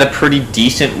Piscotty had a pretty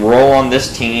decent role on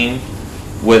this team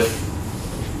with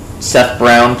Seth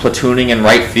Brown platooning in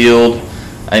right field.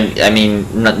 I mean,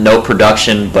 no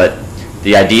production, but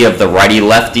the idea of the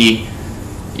righty-lefty.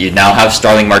 You now have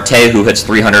Starling Marte, who hits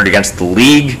 .300 against the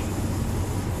league.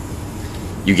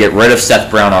 You get rid of Seth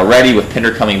Brown already with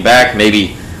Pinder coming back.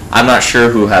 Maybe, I'm not sure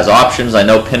who has options. I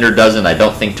know Pinder doesn't. I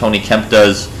don't think Tony Kemp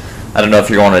does. I don't know if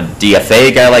you're going to DFA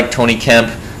a guy like Tony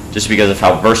Kemp, just because of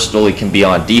how versatile he can be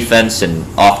on defense and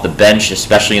off the bench,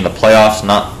 especially in the playoffs,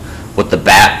 not with the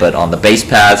bat, but on the base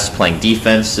paths, playing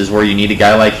defense is where you need a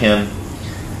guy like him.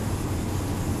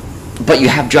 But you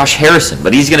have Josh Harrison,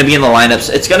 but he's going to be in the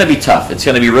lineups. It's going to be tough. It's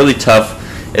going to be really tough.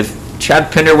 If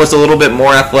Chad Pinder was a little bit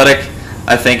more athletic,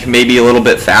 I think maybe a little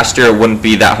bit faster, it wouldn't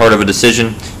be that hard of a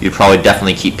decision. You'd probably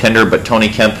definitely keep Pinder, but Tony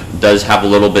Kemp does have a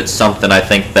little bit something, I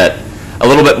think, that a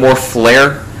little bit more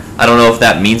flair. I don't know if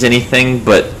that means anything,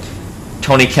 but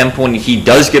Tony Kemp, when he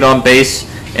does get on base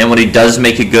and when he does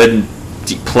make a good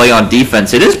play on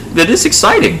defense, it is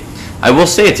exciting. I will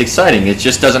say it's exciting. It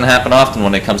just doesn't happen often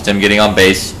when it comes to him getting on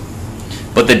base.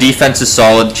 But the defense is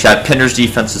solid. Chad Pinder's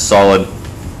defense is solid.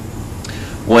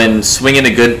 When swinging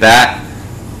a good bat,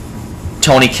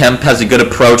 Tony Kemp has a good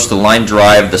approach, the line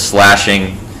drive, the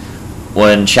slashing.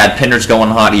 When Chad Pinder's going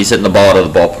hot, he's hitting the ball out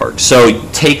of the ballpark. So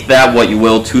take that what you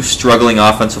will. Two struggling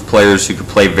offensive players who could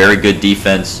play very good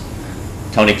defense.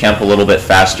 Tony Kemp a little bit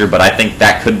faster, but I think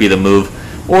that could be the move.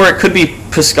 Or it could be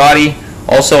Piscotty.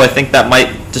 Also, I think that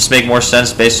might just make more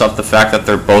sense based off the fact that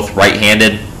they're both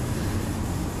right-handed.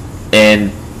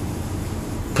 And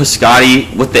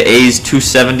Piscotty with the A's,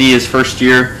 270 his first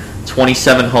year,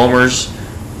 27 homers.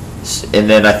 And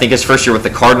then I think his first year with the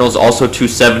Cardinals, also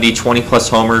 270, 20-plus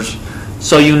homers.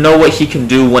 So you know what he can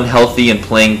do when healthy and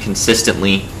playing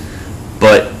consistently.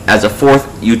 But as a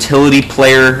fourth utility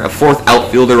player, a fourth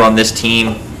outfielder on this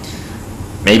team,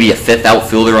 maybe a fifth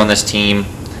outfielder on this team,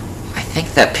 I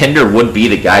think that Pinder would be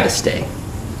the guy to stay.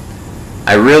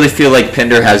 I really feel like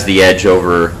Pinder has the edge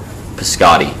over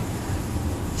Piscotty.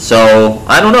 So,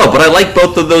 I don't know, but I like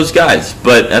both of those guys.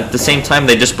 But at the same time,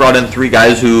 they just brought in three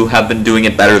guys who have been doing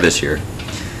it better this year.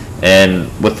 And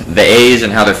with the A's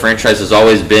and how their franchise has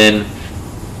always been,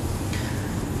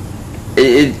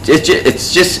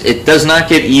 it does not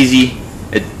get easy.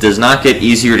 It does not get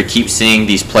easier to keep seeing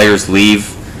these players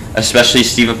leave, especially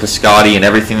Stephen Piscotty and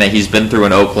everything that he's been through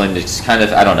in Oakland. It's kind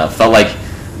of, I don't know, felt like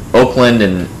Oakland,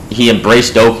 and he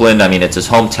embraced Oakland. I mean, it's his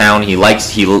hometown. He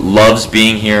loves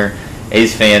being here.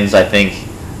 A's fans, I think,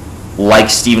 like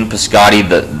Stephen Piscotty,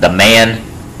 the man,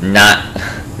 not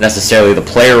necessarily the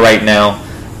player right now.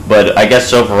 But I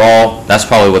guess overall, that's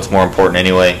probably what's more important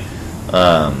anyway.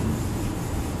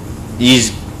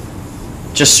 He's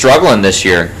just struggling this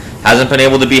year. Hasn't been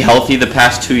able to be healthy the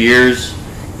past 2 years.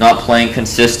 Not playing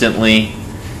consistently.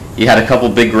 He had a couple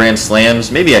big grand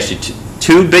slams. Maybe actually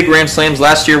two big grand slams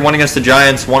last year. One against the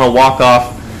Giants, one a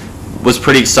walk-off. Was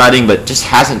pretty exciting, but just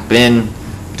hasn't been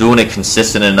doing it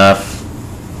consistent enough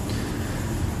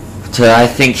to, I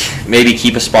think, maybe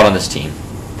keep a spot on this team,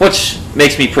 which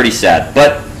makes me pretty sad.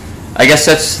 But I guess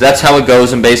that's how it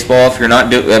goes in baseball. If you're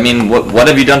not I mean, what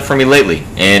have you done for me lately?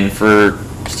 And for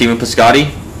Stephen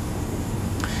Piscotty,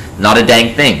 not a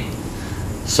dang thing.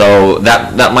 So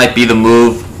that might be the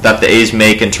move that the A's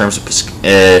make in terms of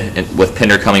with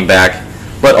Pinder coming back.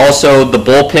 But also the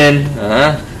bullpen,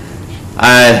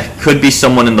 could be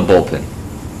someone in the bullpen.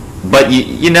 But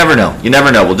you never know. You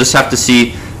never know. We'll just have to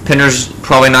see. Pinder's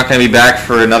probably not going to be back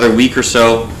for another week or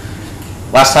so.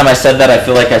 Last time I said that, I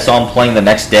feel like I saw him playing the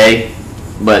next day.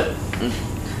 But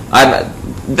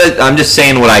I'm just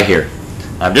saying what I hear.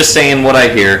 I'm just saying what I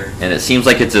hear, and it seems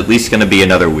like it's at least going to be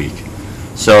another week.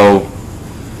 So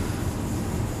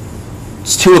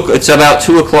it's about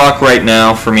 2 o'clock right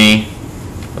now for me.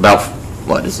 About,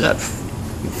 what is that,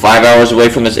 5 hours away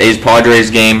from this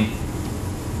A's-Padres game.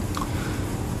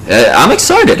 I'm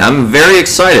excited. I'm very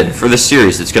excited for this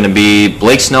series. It's going to be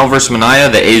Blake Snell versus Manaea.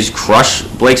 The A's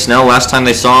crushed Blake Snell last time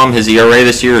they saw him. His ERA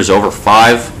this year is over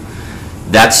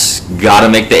 5. That's got to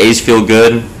make the A's feel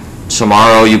good.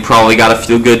 Tomorrow you probably got to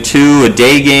feel good too. A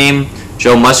day game.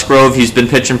 Joe Musgrove, he's been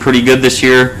pitching pretty good this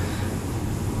year.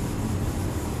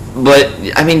 But,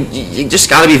 I mean, you just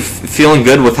got to be feeling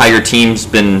good with how your team's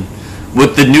been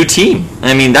with the new team.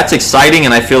 I mean, that's exciting,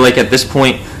 and I feel like at this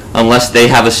point, unless they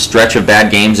have a stretch of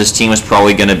bad games, this team is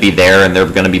probably going to be there, and they're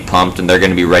going to be pumped, and they're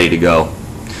going to be ready to go.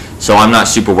 So I'm not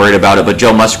super worried about it, but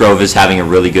Joe Musgrove is having a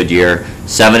really good year.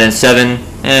 7-7,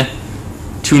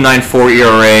 2.94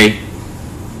 ERA,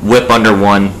 whip under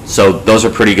 1, so those are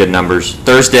pretty good numbers.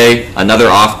 Thursday, another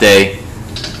off day,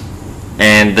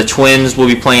 and the Twins will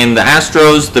be playing the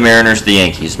Astros, the Mariners, the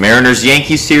Yankees.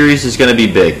 Mariners-Yankees series is going to be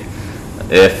big.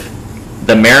 If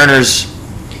the Mariners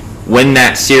win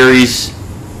that series,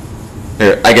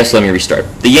 I guess let me restart.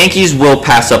 The Yankees will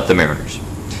pass up the Mariners.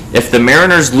 If the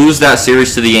Mariners lose that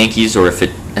series to the Yankees, or if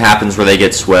it happens where they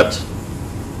get swept,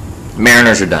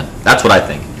 Mariners are done. That's what I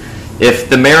think. If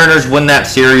the Mariners win that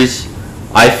series,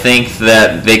 I think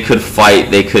that they could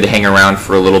fight. They could hang around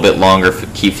for a little bit longer,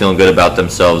 keep feeling good about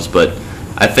themselves. But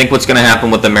I think what's going to happen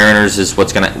with the Mariners is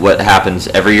what happens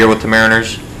every year with the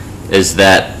Mariners is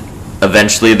that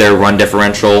eventually their run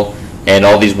differential and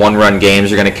all these one-run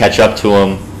games are going to catch up to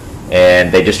them, and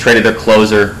they just traded their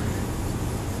closer.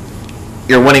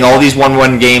 You're winning all these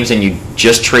one-run games, and you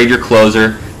just trade your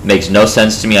closer. Makes no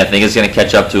sense to me. I think it's going to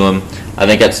catch up to them. I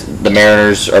think the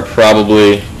Mariners are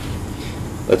probably.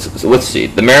 Let's see.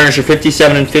 The Mariners are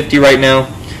 57-50 right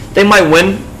now. They might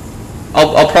win.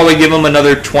 I'll probably give them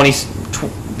another 20.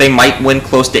 They might win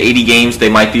close to 80 games. They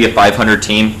might be a 500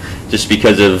 team just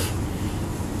because of.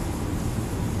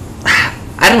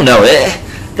 I don't know.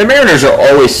 The Mariners are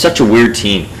always such a weird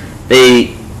team.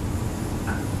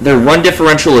 Their run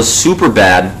differential is super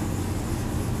bad.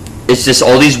 It's just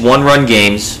all these one-run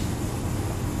games.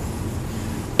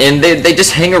 And they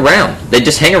just hang around. They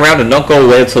just hang around and don't go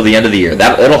away until the end of the year.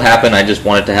 It'll happen. I just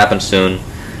want it to happen soon.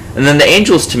 And then the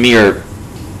Angels, to me, are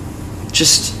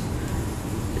just...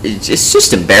 It's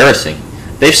just embarrassing.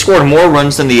 They've scored more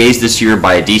runs than the A's this year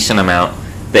by a decent amount.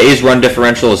 The A's run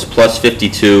differential is plus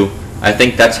 52. I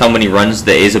think that's how many runs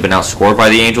the A's have been outscored by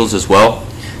the Angels as well.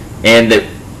 And the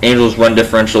Angels' run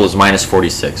differential is minus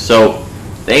 46. So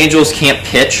the Angels can't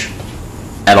pitch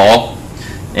at all.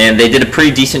 And they did a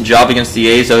pretty decent job against the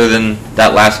A's other than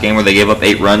that last game where they gave up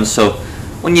 8 runs. So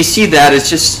when you see that,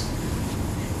 it's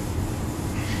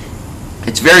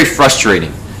very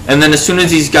frustrating. And then as soon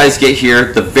as these guys get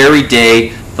here, the very day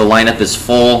the lineup is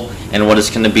full and what it's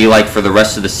going to be like for the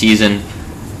rest of the season,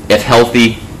 if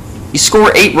healthy, you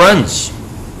score 8 runs.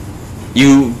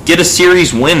 You get a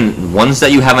series win, ones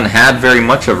that you haven't had very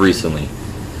much of recently.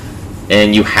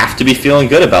 And you have to be feeling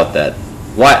good about that.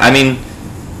 Why? I mean,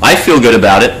 I feel good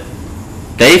about it.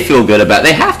 They feel good about it.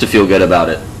 They have to feel good about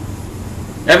it.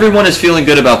 Everyone is feeling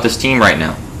good about this team right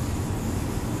now.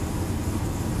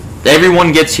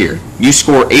 Everyone gets here. You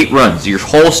score 8 runs. Your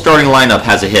whole starting lineup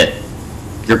has a hit.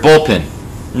 Your bullpen,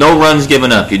 no runs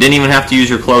given up. You didn't even have to use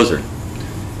your closer.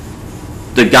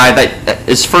 The guy that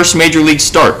his first major league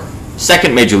start,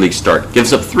 second major league start,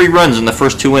 gives up 3 runs in the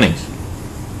first 2 innings.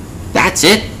 That's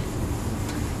it.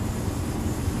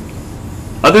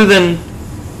 Other than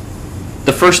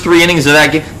the first 3 innings of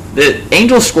that game, the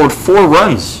Angels scored 4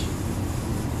 runs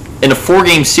in a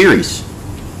 4-game series.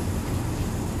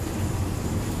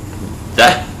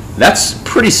 That's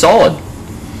pretty solid.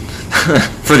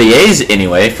 For the A's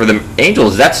anyway. For the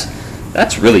Angels, that's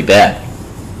really bad.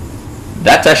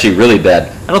 That's actually really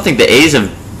bad. I don't think the A's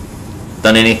have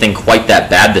done anything quite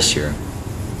that bad this year,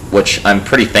 which I'm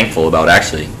pretty thankful about,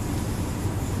 actually.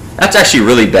 That's actually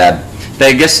really bad.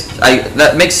 I guess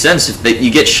that makes sense. If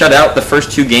you get shut out the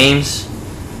first 2 games,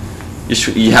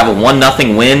 you have a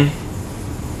 1-0 win,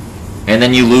 and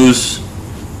then you lose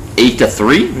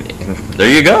 8-3. There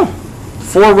you go.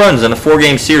 4 runs in a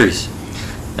 4-game series.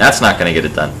 That's not going to get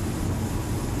it done.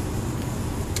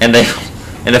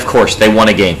 And of course they won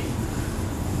a game.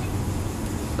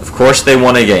 Of course they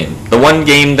won a game.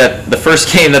 The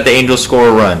first game that the Angels score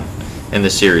a run in the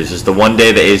series is the one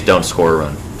day the A's don't score a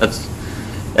run.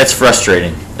 That's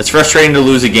frustrating. It's frustrating to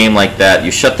lose a game like that.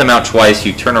 You shut them out twice,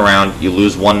 you turn around, you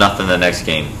lose 1-0 the next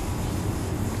game.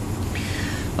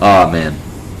 Oh man.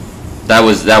 That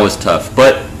was tough.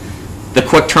 But the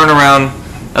quick turnaround,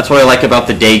 that's what I like about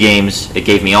the day games. It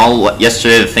gave me all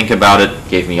yesterday to think about it.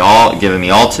 Giving me all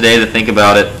today to think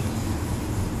about it.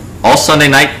 All Sunday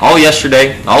night, all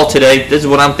yesterday, all today. This is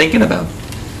what I'm thinking about.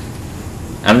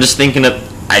 I'm just thinking of.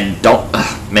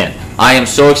 Man, I am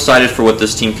so excited for what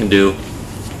this team can do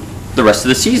the rest of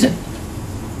the season.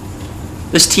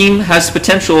 This team has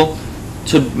potential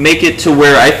to make it to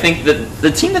where I think that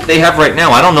the team that they have right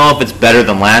now, I don't know if it's better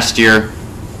than last year,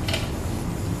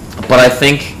 but I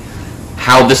think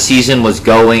how the season was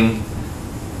going,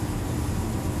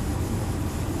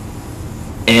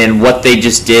 and what they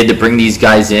just did to bring these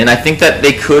guys in, I think that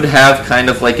they could have kind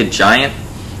of like a Giant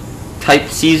type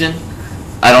season.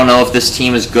 I don't know if this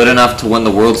team is good enough to win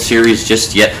the World Series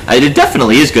just yet. It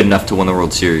definitely is good enough to win the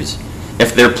World Series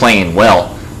if they're playing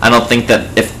well. I don't think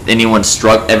that if anyone's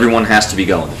everyone has to be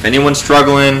going. If anyone's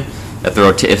struggling,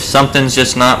 if something's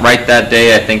just not right that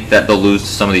day, I think that they'll lose to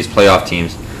some of these playoff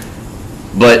teams.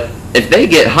 But if they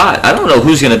get hot, I don't know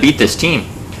who's going to beat this team.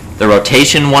 Their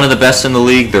rotation, one of the best in the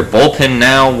league. Their bullpen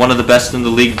now, one of the best in the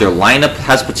league. Their lineup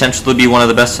has potential to be one of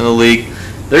the best in the league.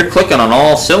 They're clicking on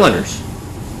all cylinders.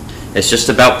 It's just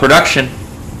about production.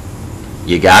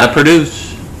 You got to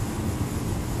produce.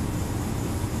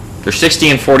 They're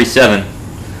 60-47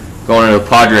 going into a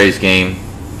Padres game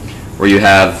where you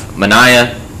have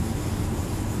Manaea,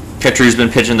 pitcher who's been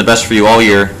pitching the best for you all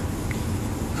year,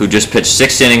 who just pitched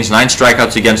 6 innings, 9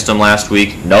 strikeouts against him last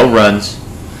week, no runs.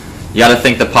 You got to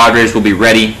think the Padres will be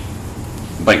ready,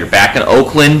 but you're back in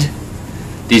Oakland.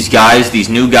 These guys, these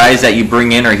new guys that you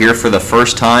bring in are here for the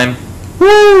first time.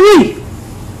 Woo-wee!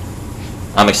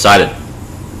 I'm excited.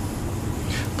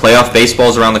 Playoff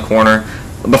baseball's around the corner.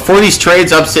 Before these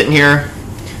trades, I'm sitting here,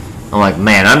 I'm like,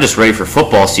 man, I'm just ready for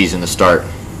football season to start.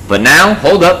 But now,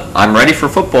 hold up, I'm ready for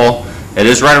football. It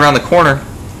is right around the corner.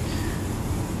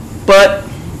 But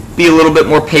be a little bit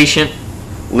more patient.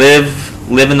 Live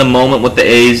in the moment with the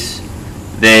A's.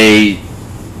 They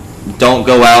don't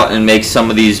go out and make some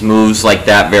of these moves like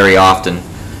that very often.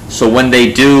 So when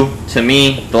they do, to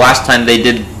me, the last time they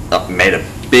did made a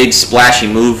big splashy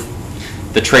move,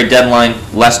 the trade deadline,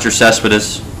 Lester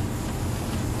Cespedes.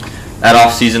 That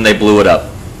offseason, they blew it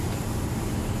up.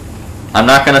 I'm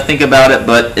not going to think about it,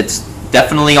 but it's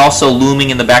definitely also looming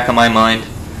in the back of my mind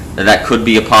that could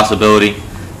be a possibility.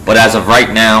 But as of right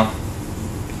now,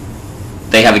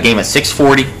 they have a game at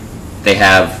 6:40. They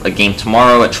have a game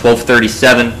tomorrow at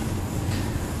 12:37.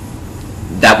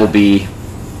 That will be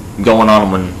going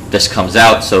on when this comes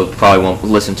out, so probably won't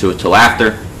listen to it till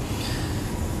after.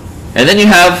 And then you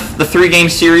have the 3-game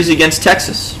series against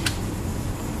Texas.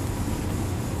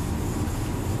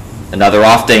 Another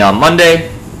off day on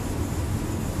Monday.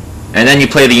 And then you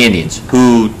play the Indians,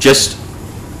 who just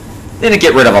didn't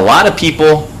get rid of a lot of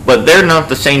people, but they're not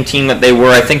the same team that they were.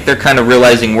 I think they're kind of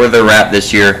realizing where they're at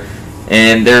this year,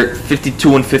 and they're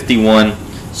 52-51.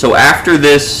 So after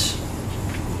this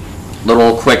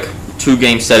little quick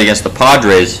 2-game set against the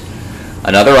Padres,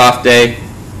 another off day,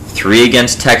 3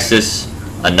 against Texas,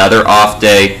 another off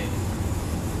day,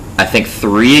 I think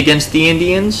 3 against the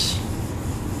Indians.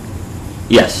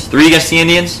 Yes, 3 against the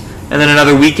Indians, and then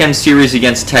another weekend series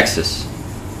against Texas.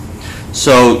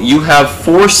 So you have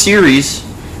 4 series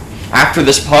after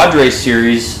this Padres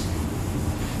series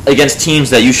against teams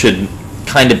that you should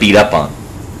kind of beat up on.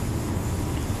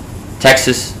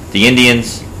 Texas, the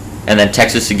Indians, and then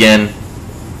Texas again,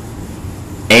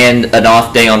 and an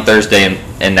off day on Thursday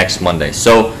and next Monday.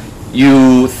 So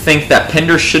you think that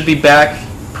Pinder should be back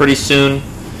pretty soon.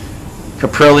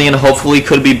 Caprillion hopefully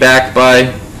could be back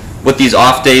by, with these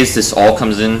off days, this all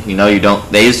comes in. You know,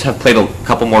 they just have played a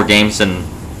couple more games than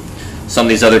some of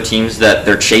these other teams that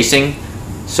they're chasing.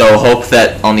 So hope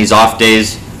that on these off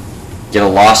days, get a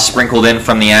loss sprinkled in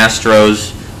from the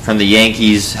Astros, from the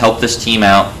Yankees, help this team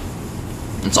out.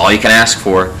 That's all you can ask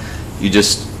for. You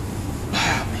just,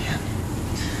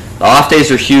 the off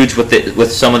days are huge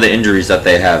with some of the injuries that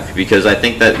they have, because I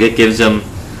think that it gives them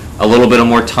a little bit of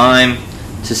more time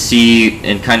to see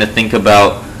and kind of think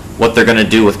about what they're going to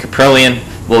do with Caprillion.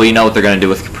 Well, you know what they're going to do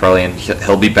with Caprillion.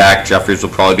 He'll be back. Jeffries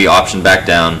will probably be optioned back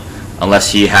down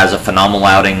unless he has a phenomenal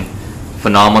outing.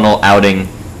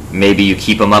 Maybe you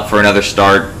keep him up for another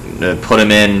start, put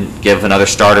him in, give another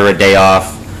starter a day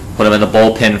off, put him in the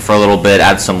bullpen for a little bit,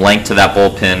 add some length to that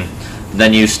bullpen.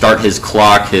 Then you start his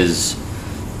clock, his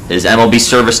MLB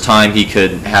service time. He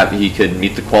could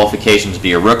meet the qualifications to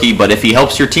be a rookie. But if he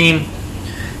helps your team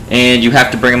and you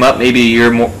have to bring him up maybe a year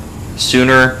more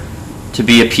sooner to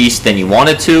be a piece than you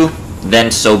wanted to, then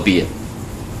so be it.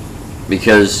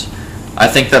 Because I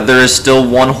think that there is still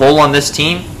one hole on this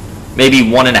team, maybe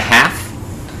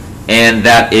 1.5, and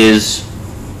that is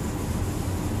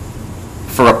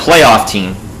for a playoff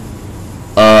team.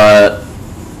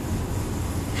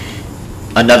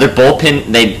 Another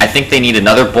bullpen. I think they need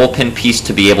another bullpen piece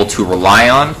to be able to rely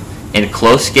on in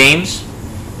close games.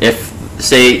 If,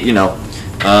 say,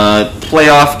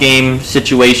 playoff game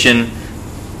situation,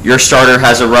 your starter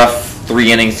has a rough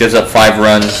 3 innings, gives up 5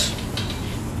 runs.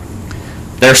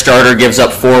 Their starter gives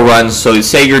up 4 runs. So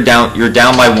say you're down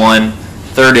by 1,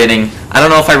 3rd inning. I don't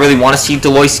know if I really want to see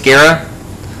Delois Guerra.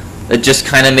 It just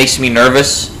kind of makes me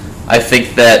nervous. I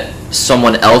think that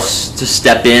someone else to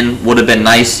step in would have been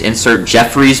nice. Insert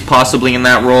Jeffries possibly in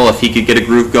that role if he could get a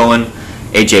groove going.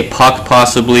 AJ Puck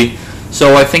possibly.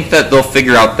 So I think that they'll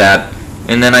figure out that.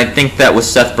 And then I think that with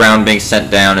Seth Brown being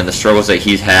sent down and the struggles that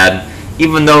he's had,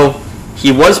 even though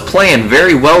he was playing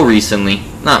very well recently,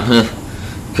 not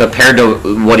compared to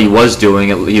what he was doing,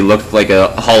 he looked like a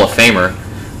Hall of Famer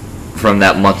from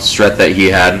that month stretch that he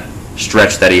had.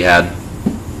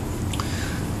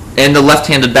 And the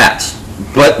left-handed bats.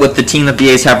 But with the team that the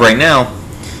A's have right now,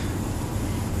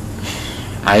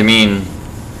 I mean,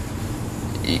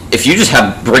 if you just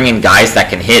have bring in guys that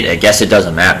can hit, I guess it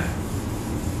doesn't matter.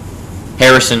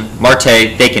 Harrison,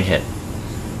 Marte, they can hit.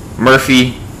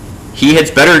 Murphy, he hits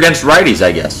better against righties,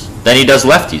 I guess, than he does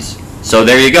lefties. So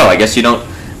there you go. I guess you don't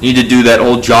need to do that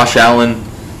old Josh Allen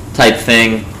type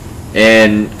thing.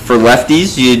 And for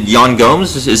lefties, Yan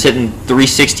Gomes is hitting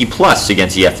 360 plus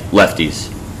against lefties.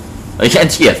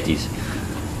 Against lefties.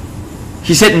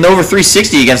 He's hitting over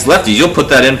 360 against lefties. You'll put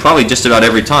that in probably just about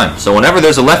every time. So whenever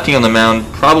there's a lefty on the mound,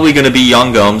 probably going to be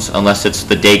Yan Gomes, unless it's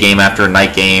the day game after a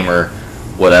night game or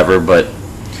whatever. But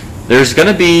there's going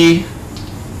to be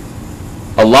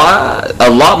a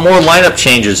lot more lineup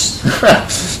changes.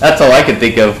 That's all I can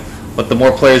think of. But the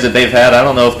more players that they've had, I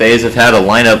don't know if the A's have had a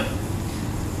lineup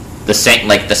the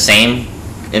same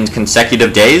in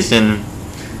consecutive days, and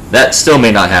that still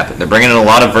may not happen. They're bringing in a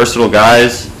lot of versatile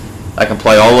guys that can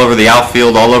play all over the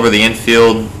outfield, all over the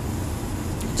infield.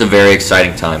 It's a very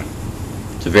exciting time.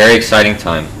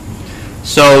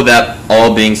 So that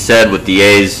all being said, with the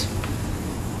A's,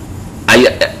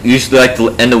 I usually like to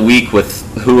end the week with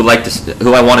who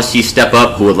I want to see step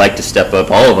up, who would like to step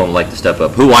up. All of them would like to step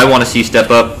up. Who I want to see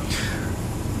step up.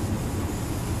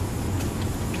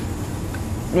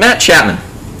 Matt Chapman.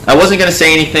 I wasn't going to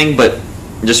say anything, but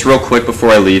just real quick before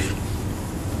I leave.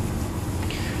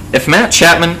 If Matt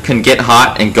Chapman can get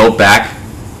hot and go back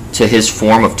to his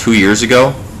form of 2 years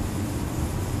ago,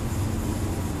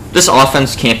 this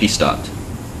offense can't be stopped.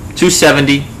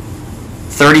 270,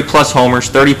 30-plus homers,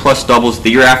 30-plus doubles. The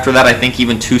year after that, I think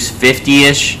even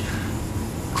 250-ish,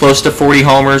 close to 40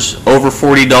 homers, over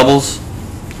 40 doubles.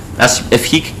 If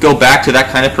he could go back to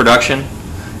that kind of production,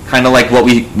 kind of like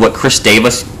what Chris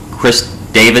Davis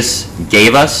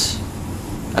gave us.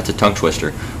 That's a tongue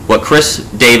twister. What Chris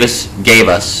Davis gave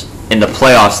us in the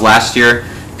playoffs last year,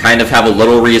 kind of have a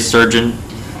little resurgence,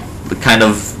 kind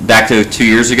of back to 2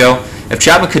 years ago. If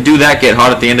Chapman could do that, get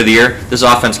hot at the end of the year, this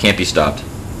offense can't be stopped.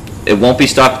 It won't be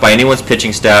stopped by anyone's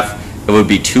pitching staff. It would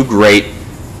be too great.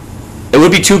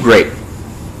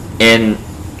 And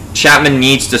Chapman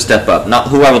needs to step up. Not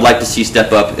who I would like to see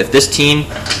step up. If this team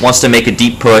wants to make a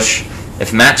deep push,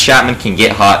 if Matt Chapman can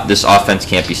get hot, this offense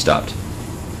can't be stopped.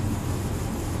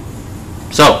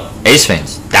 So, A's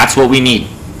fans, that's what we need.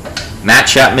 Matt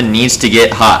Chapman needs to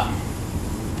get hot,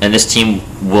 and this team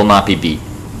will not be beat.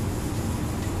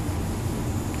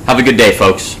 Have a good day,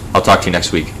 folks. I'll talk to you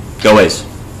next week. Go A's.